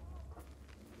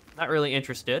 Not really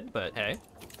interested, but hey.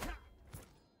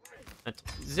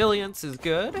 Resilience is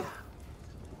good.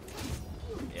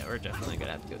 Yeah, we're definitely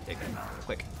gonna have to go take it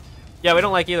quick. Yeah, we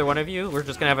don't like either one of you. We're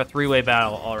just gonna have a three-way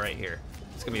battle all right here.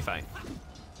 It's gonna be fine.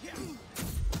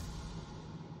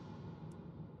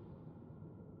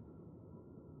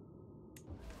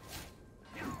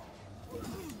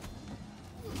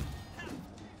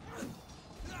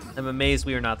 I'm amazed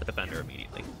we are not the defender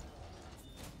immediately.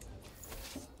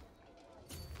 All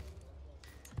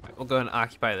right, we'll go ahead and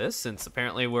occupy this since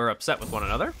apparently we're upset with one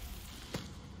another.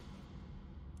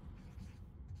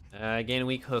 Gain a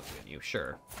weak hook on you,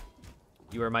 sure.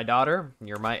 You are my daughter, and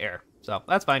you're my heir. So,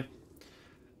 that's fine.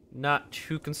 Not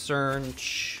too concerned.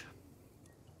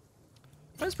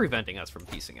 What is preventing us from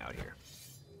piecing out here?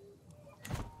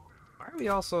 Why are we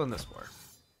also in this war?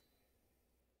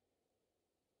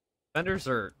 Defenders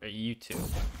are you two?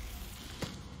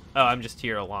 Oh, I'm just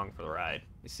here along for the ride.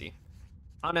 You see.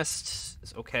 Honest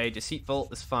is okay. Deceitful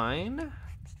is fine.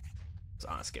 What's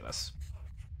honest give us?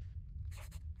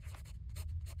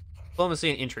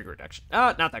 Diplomacy and intrigue reduction.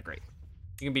 Not that great.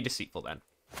 You can be deceitful then.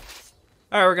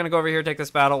 Alright, we're gonna go over here, take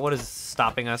this battle. What is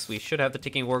stopping us? We should have the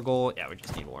ticking war goal. Yeah, we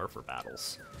just need more for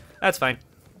battles. That's fine.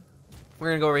 We're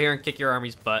gonna go over here and kick your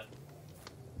army's butt.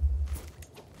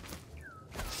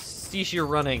 Cease your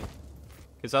running.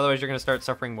 Because otherwise you're gonna start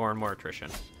suffering more and more attrition.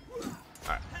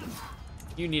 Alright.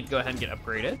 You need to go ahead and get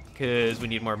upgraded, because we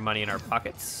need more money in our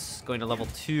pockets. Going to level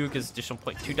 2 gives additional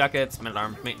 0.2 ducats,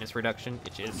 men-at-arms maintenance reduction,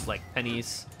 which is like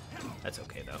pennies. That's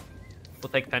okay though.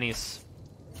 We'll take pennies.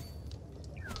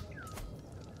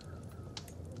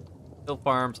 Hill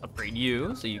farms, upgrade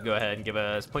you, so you go ahead and give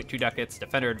us 0.2 ducats.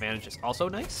 Defender advantage is also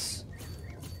nice.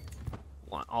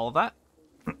 Want all of that.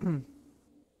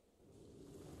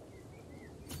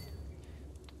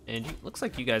 And looks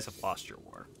like you guys have lost your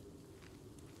war.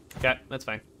 Okay, that's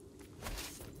fine.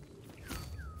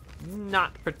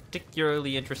 Not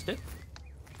particularly interested.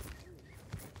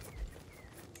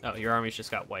 Oh, your army's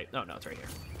just got wiped. Oh, no, it's right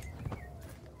here.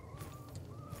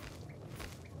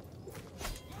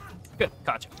 Good,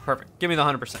 gotcha. Perfect. Give me the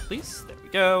 100%, please. There we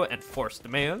go. And force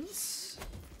demands.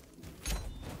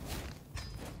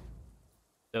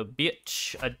 So,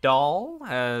 bitch, a doll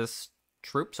has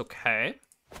troops. Okay.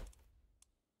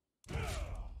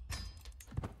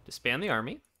 Disband the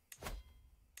army.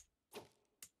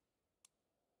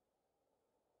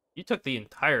 You took the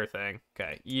entire thing.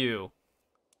 Okay, you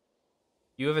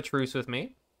have a truce with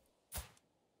me.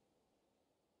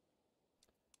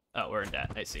 Oh, we're in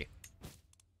debt. I see.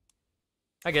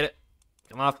 I get it.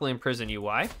 Can lawfully imprison you.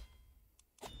 Why?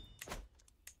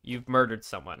 You've murdered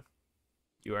someone.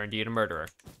 You are indeed a murderer.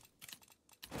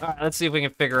 All right, let's see if we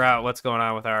can figure out what's going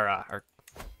on with our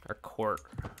court.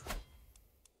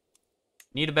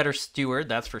 Need a better steward,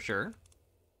 that's for sure.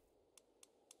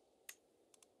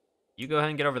 You go ahead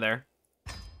and get over there.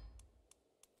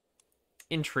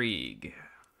 Intrigue.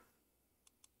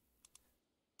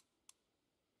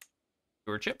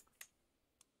 Stewardship.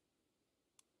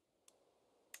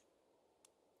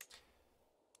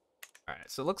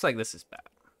 Alright, so it looks like this is bad.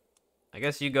 I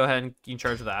guess you go ahead and you in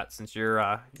charge of that since you're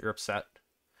upset.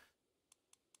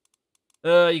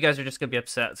 You guys are just gonna be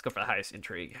upset. Let's go for the highest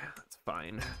intrigue. That's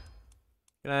fine.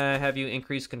 Can I have you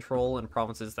increase control in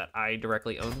provinces that I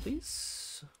directly own,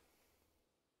 please?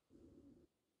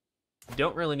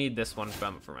 Don't really need this one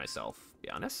for myself, to be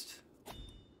honest.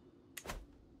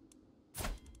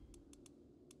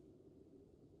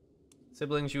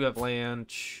 Siblings, you have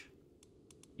land.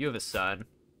 You have a son.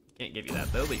 Can't give you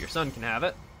that, though, but your son can have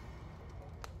it.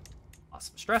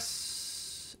 Awesome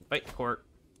stress. Fight the court.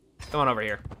 Come on over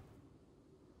here.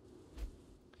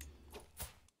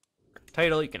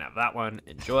 Title, you can have that one.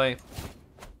 Enjoy.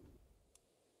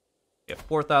 You have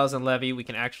 4,000 levy. We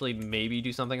can actually maybe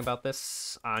do something about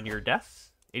this on your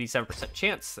death. 87%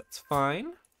 chance. That's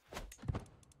fine.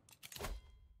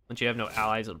 Once you have no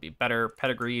allies, it'll be better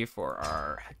pedigree for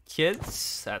our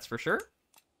kids. That's for sure.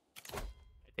 I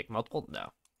take multiple?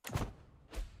 No.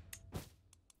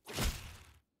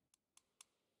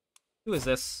 Who is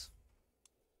this?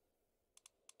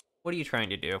 What are you trying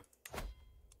to do?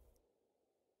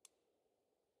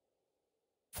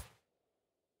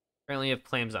 Apparently you have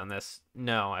claims on this.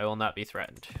 No, I will not be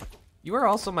threatened. You are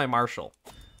also my marshal.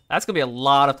 That's going to be a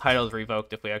lot of titles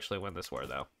revoked if we actually win this war,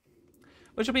 though.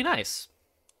 Which will be nice.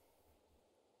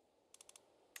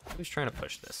 Who's trying to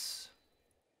push this?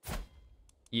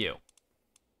 You.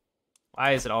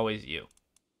 Why is it always you?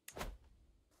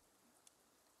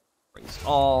 Raise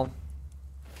all.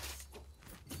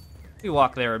 We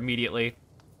walk there immediately.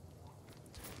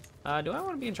 Do I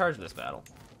want to be in charge of this battle?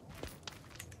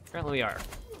 Apparently we are.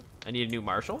 I need a new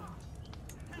marshal.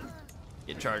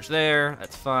 Get in charge there.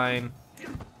 That's fine.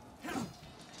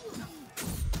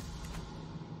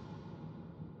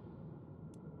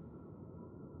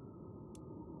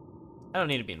 I don't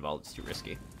need to be involved. It's too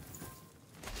risky.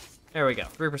 There we go.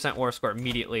 3% war score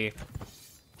immediately.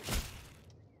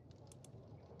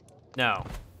 No.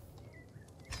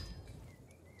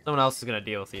 Someone else is going to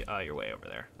deal with you. Oh, you're way over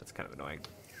there. That's kind of annoying.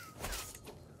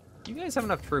 You guys have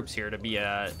enough troops here to be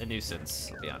a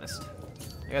nuisance, I'll be honest.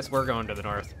 I guess we're going to the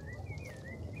north.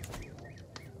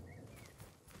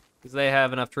 Because they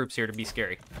have enough troops here to be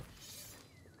scary.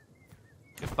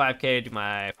 Give 5k to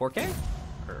my 4k?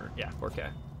 Or, yeah,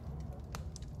 4k.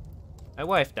 My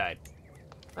wife died.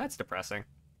 That's depressing.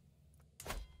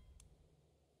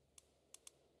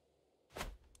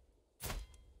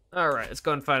 Alright, let's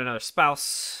go and find another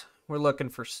spouse. We're looking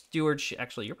for stewardship.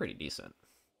 Actually, you're pretty decent.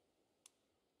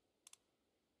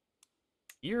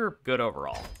 You're good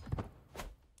overall.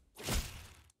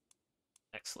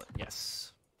 Excellent,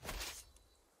 yes.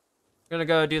 Gonna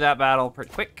go do that battle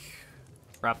pretty quick.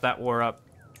 Wrap that war up.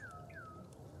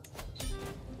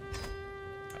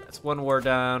 Right, that's one war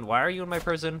done. Why are you in my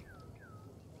prison?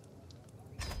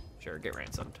 Sure, get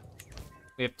ransomed.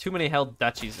 We have too many held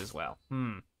duchies as well.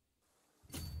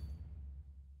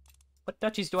 What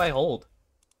duchies do I hold?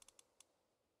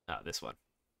 Oh, this one.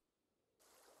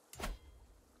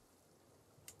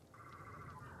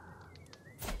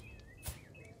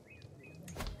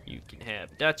 You can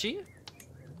have duchy.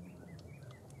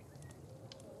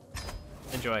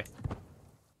 Enjoy.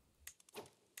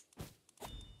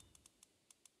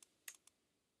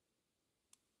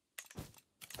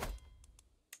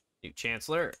 New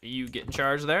chancellor, you get in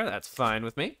charge there. That's fine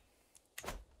with me.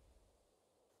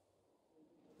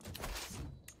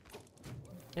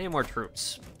 Any more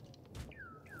troops?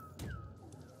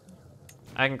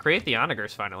 I can create the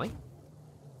onagers finally.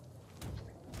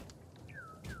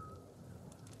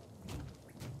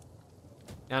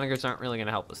 The onagers aren't really going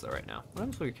to help us though right now. What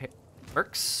else we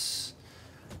works?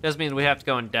 Does mean we have to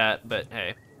go in debt, but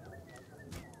hey.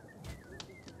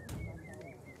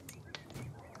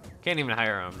 Can't even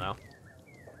hire them though.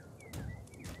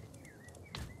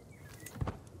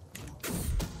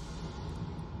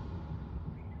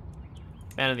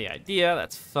 Fan of the idea,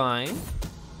 that's fine.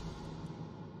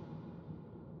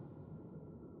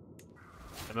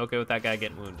 I'm okay with that guy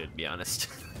getting wounded, to be honest.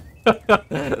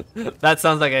 That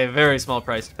sounds like a very small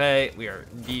price to pay. We are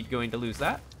indeed going to lose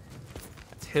that.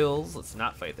 That's hills. Let's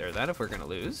not fight there then if we're going to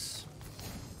lose.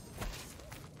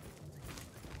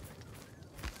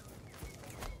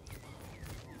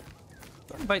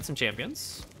 Go and fight some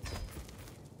champions.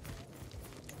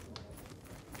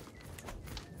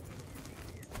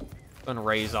 Go and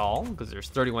raise all, because there's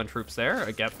 31 troops there.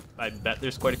 I bet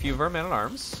there's quite a few of our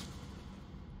men-at-arms.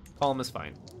 Column is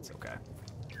fine. It's okay.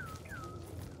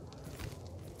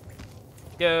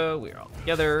 Go. We're all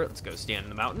together. Let's go stand in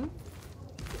the mountain.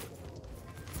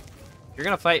 If you're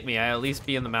gonna fight me, I at least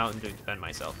be in the mountain to defend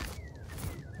myself.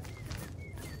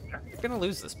 We're gonna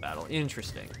lose this battle.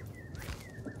 Interesting.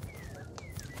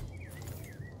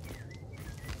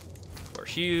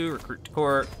 Force you. Recruit to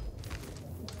court.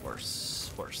 Force.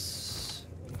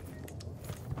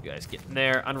 You guys get in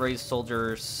there. Unraised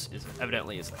soldiers is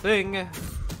evidently a thing.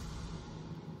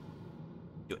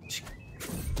 Do it.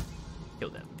 Kill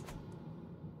them.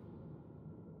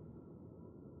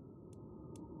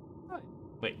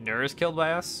 Wait, Nur is killed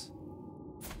by us?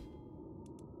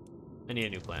 I need a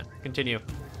new plan. Continue.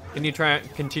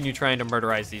 Continue trying to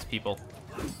murderize these people.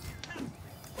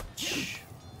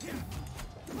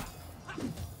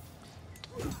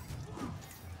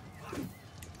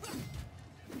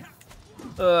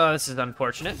 This is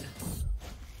unfortunate.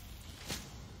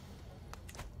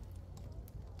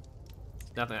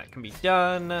 Nothing that can be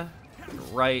done.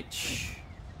 Right.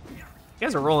 You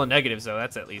guys are rolling negatives, though.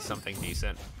 That's at least something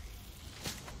decent.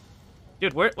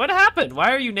 Dude, what happened?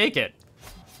 Why are you naked?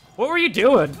 What were you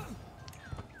doing?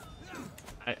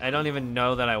 I don't even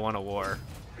know that I won a war.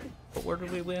 What war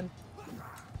did we win?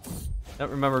 I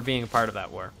don't remember being a part of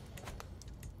that war.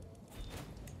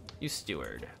 You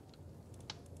steward.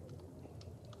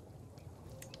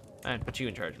 I'd put you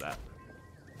in charge of that.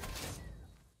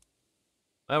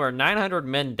 Well, we're 900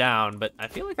 men down, but I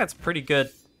feel like that's pretty good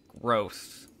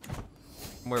growth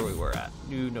from where we were at.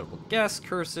 New notable guest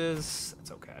curses.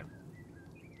 That's okay.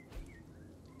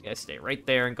 You guys stay right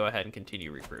there and go ahead and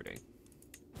continue recruiting.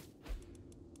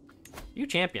 You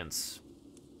champions.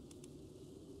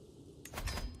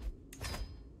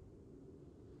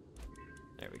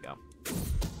 There we go.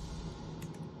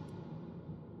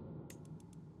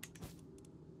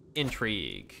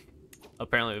 Intrigue.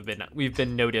 Apparently we've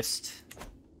been noticed.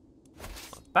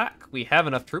 Back. We have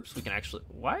enough troops. We can actually.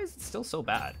 Why is it still so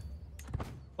bad?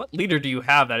 What leader do you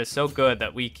have that is so good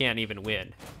that we can't even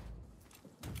win?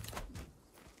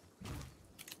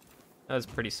 That was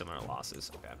pretty similar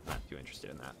losses. Okay, I'm not too interested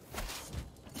in that.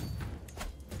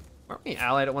 Weren't we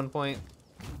allied at one point?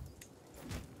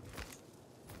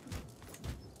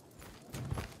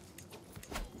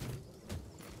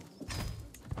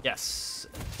 Yes.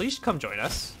 Please come join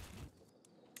us.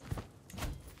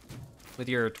 With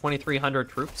your 2,300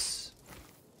 troops.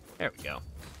 There we go.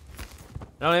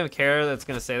 I don't even care that's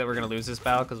going to say that we're going to lose this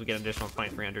battle because we get an additional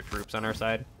 2,300 troops on our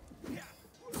side.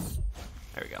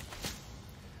 There we go.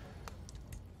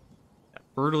 Yeah,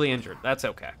 brutally injured. That's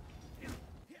okay. Yeah,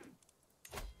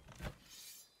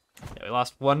 we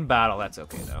lost one battle. That's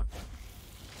okay, though.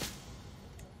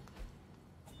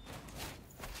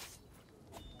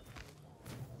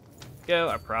 Go.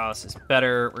 Our prowess is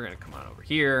better. We're going to come on over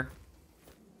here.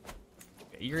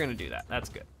 Okay, you're going to do that. That's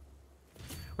good.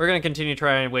 We're going to continue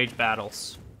trying to wage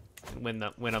battles and win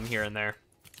them here and there.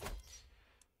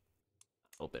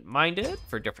 Open-minded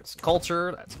for difference in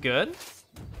culture. That's good.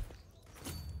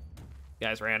 You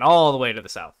guys ran all the way to the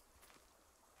south.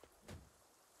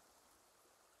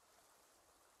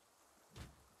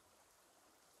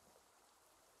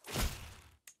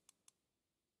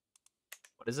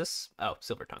 What is this? Oh,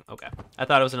 Silver Tongue. Okay. I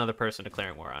thought it was another person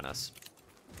declaring war on us.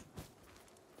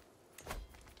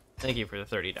 Thank you for the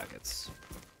 30 ducats.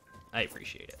 I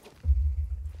appreciate it.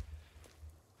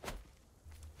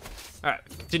 All right,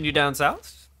 continue down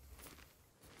south.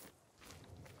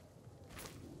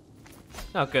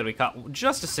 Oh, good. We caught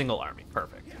just a single army.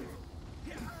 Perfect.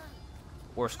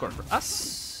 War score for us.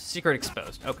 Secret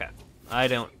exposed. Okay. I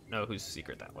don't know whose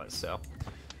secret that was, so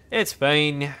it's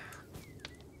fine.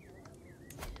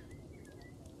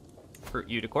 Recruit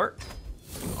you to court.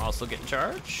 You also get in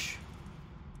charge.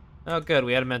 Oh, good.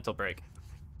 We had a mental break.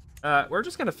 We're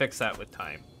just going to fix that with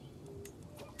time.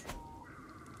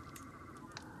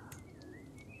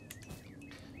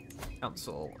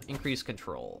 Council. Increase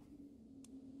control.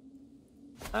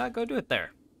 Go do it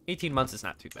there. 18 months is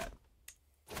not too bad.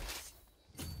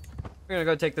 We're going to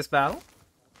go take this battle.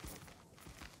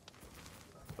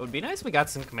 It would be nice if we got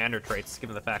some commander traits,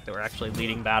 given the fact that we're actually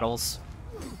leading battles.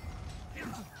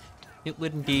 It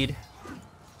would indeed.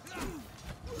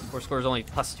 War score is only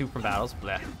 +2 from battles.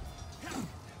 Bleh.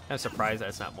 I'm surprised that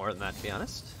it's not more than that, to be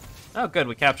honest. Oh, good.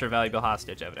 We captured a valuable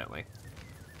hostage, evidently.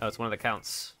 Oh, it's one of the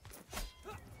counts.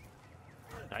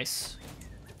 Nice.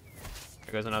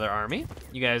 There goes another army.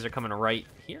 You guys are coming right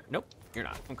here. Nope, you're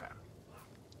not. Okay.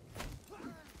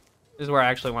 This is where I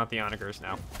actually want the onagers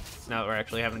now. Now that we're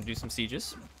actually having to do some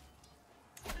sieges.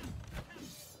 You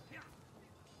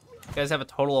guys have a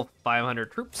total of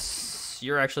 500 troops.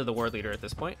 You're actually the war leader at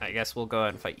this point. I guess we'll go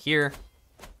ahead and fight here.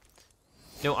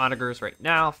 No onagers right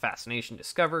now. Fascination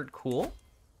discovered. Cool.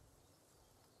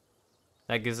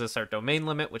 That gives us our domain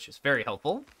limit, which is very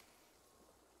helpful.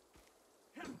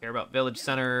 Care about village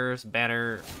centers,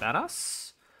 banner,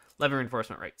 badass. Levy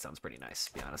reinforcement rate sounds pretty nice,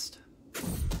 to be honest.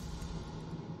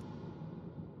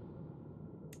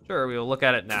 Sure, we will look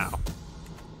at it now.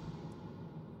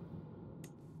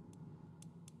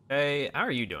 Okay, how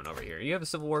are you doing over here? You have a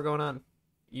civil war going on?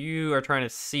 You are trying to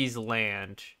seize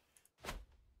land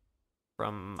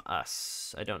from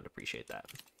us. I don't appreciate that.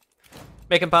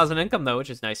 Making positive income, though, which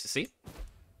is nice to see.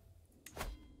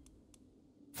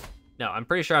 No, I'm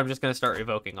pretty sure I'm just going to start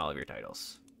revoking all of your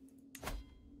titles.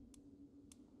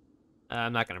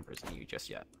 I'm not going to imprison you just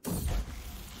yet. You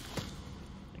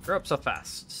grow up so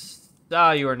fast.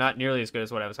 Ah, you are not nearly as good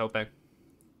as what I was hoping.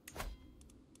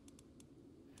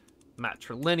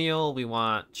 Matrilineal, we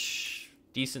want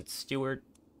decent steward.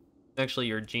 Actually,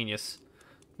 you're a genius.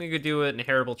 We could do it in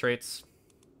inheritable traits.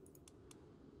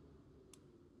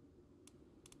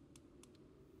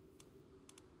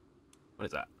 What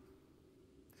is that?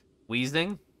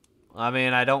 Wheezing? I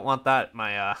mean, I don't want that in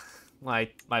my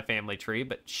my family tree,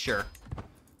 but sure.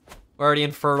 We're already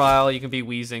infertile. You can be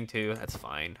wheezing too. That's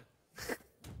fine.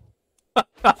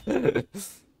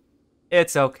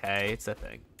 It's okay. It's a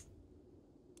thing.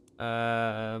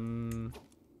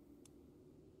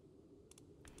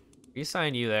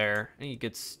 Reassign you there. Any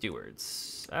good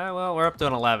stewards? Well, we're up to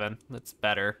an 11. That's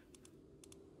better.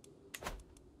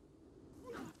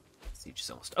 Siege is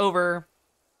almost over.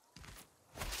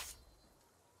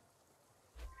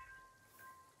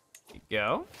 There you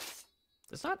go.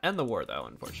 Does not end the war, though,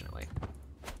 unfortunately.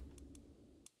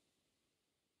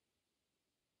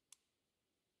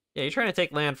 Yeah, you're trying to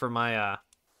take land from my,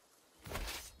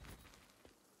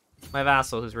 my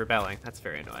vassal who's rebelling. That's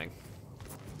very annoying,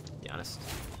 to be honest.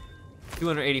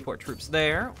 284 troops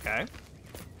there. Okay.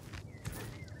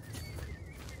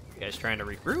 You guys trying to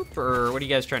regroup, or what are you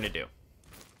guys trying to do?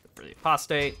 For the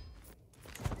apostate.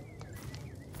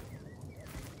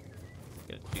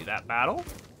 Gonna do that battle.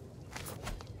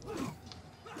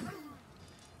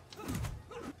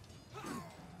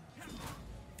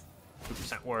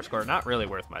 2% war score, not really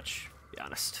worth much, to be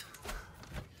honest.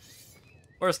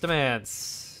 Force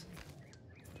demands.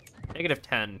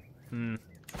 -10.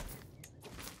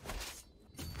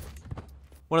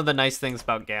 One of the nice things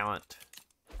about Gallant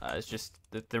is just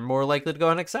that they're more likely to go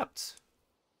and accept.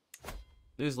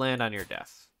 Lose land on your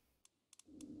death.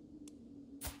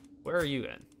 Where are you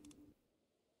in?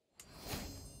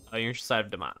 Oh, you're inside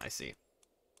of Demont, I see.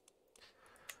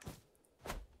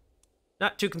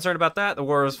 Not too concerned about that. The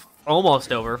war is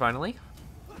almost over, finally.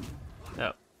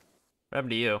 Oh. What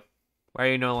happened to you? Why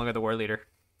are you no longer the war leader?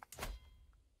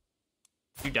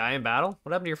 Did you die in battle?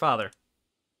 What happened to your father?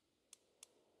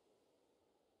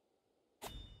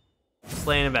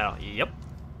 Slain in battle. Yep.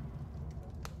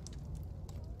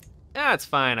 Yeah, it's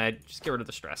fine. I just get rid of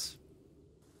the stress.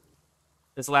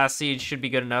 This last siege should be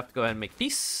good enough to go ahead and make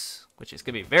peace, which is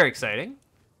going to be very exciting.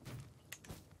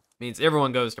 Means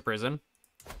everyone goes to prison.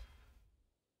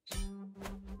 There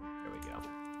we go.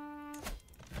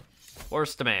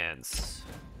 Force demands.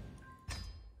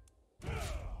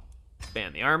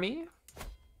 Expand the army.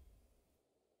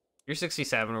 You're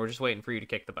 67. We're just waiting for you to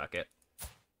kick the bucket.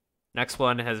 Next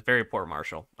one has very poor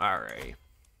marshal. Alright.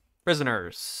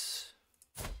 Prisoners.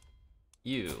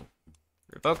 You.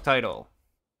 Revoke title.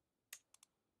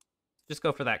 Just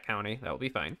go for that county. That will be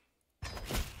fine.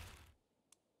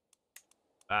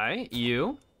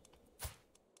 You.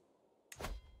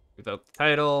 Revoke the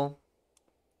title.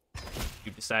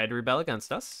 You decide to rebel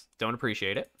against us. Don't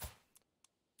appreciate it.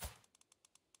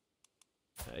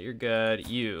 You're good.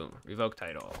 You. Revoke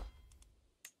title.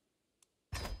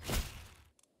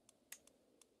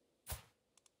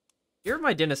 You're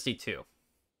my Dynasty too.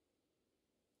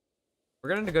 We're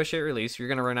going to negotiate release. You're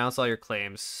going to renounce all your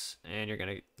claims. And you're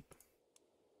going to...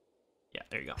 Yeah,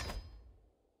 there you go.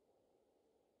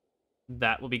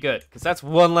 That will be good. Because that's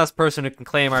one less person who can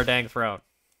claim our dang throne.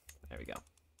 There we go.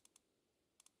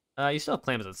 You still have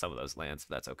claims on some of those lands,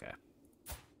 but that's okay.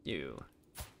 You.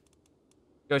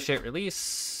 Negotiate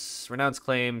release. Renounce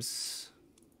claims.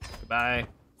 Goodbye.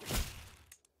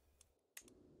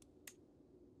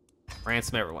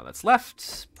 Ransom everyone that's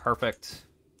left. Perfect.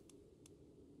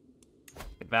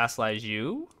 Can vassalize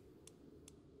you.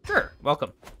 Sure,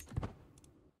 welcome.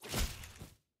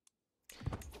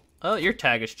 Oh, your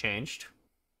tag has changed.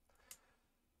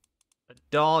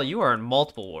 Doll, you are in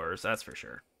multiple wars, that's for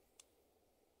sure.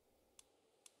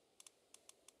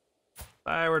 If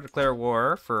I were to declare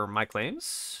war for my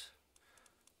claims,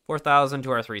 4,000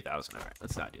 to our 3,000. All right,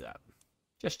 let's not do that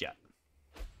just yet.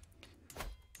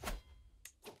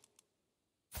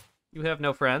 You have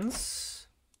no friends.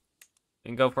 You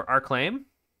can go for our claim.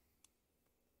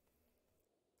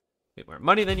 We have more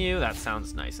money than you. That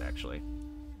sounds nice, actually.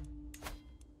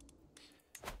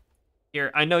 Here,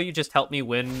 I know you just helped me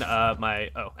win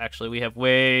my... Oh, actually, we have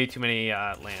way too many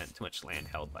too much land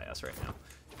held by us right now.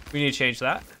 We need to change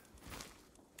that.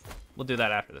 We'll do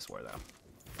that after this war, though.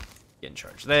 Get in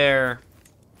charge there.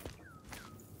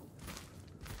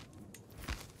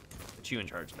 Put you in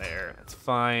charge there. That's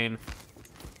fine.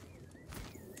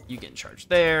 You get in charge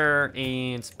there,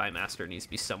 and Spy Master needs to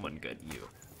be someone good. You.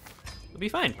 We'll be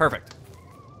fine. Perfect.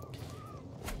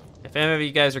 If any of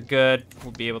you guys are good,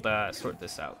 we'll be able to sort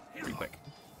this out pretty quick.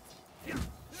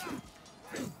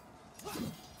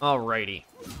 Alrighty.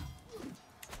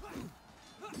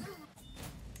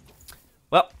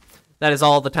 Well, that is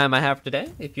all the time I have for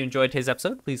today. If you enjoyed today's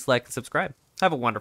episode, please like and subscribe. Have a wonderful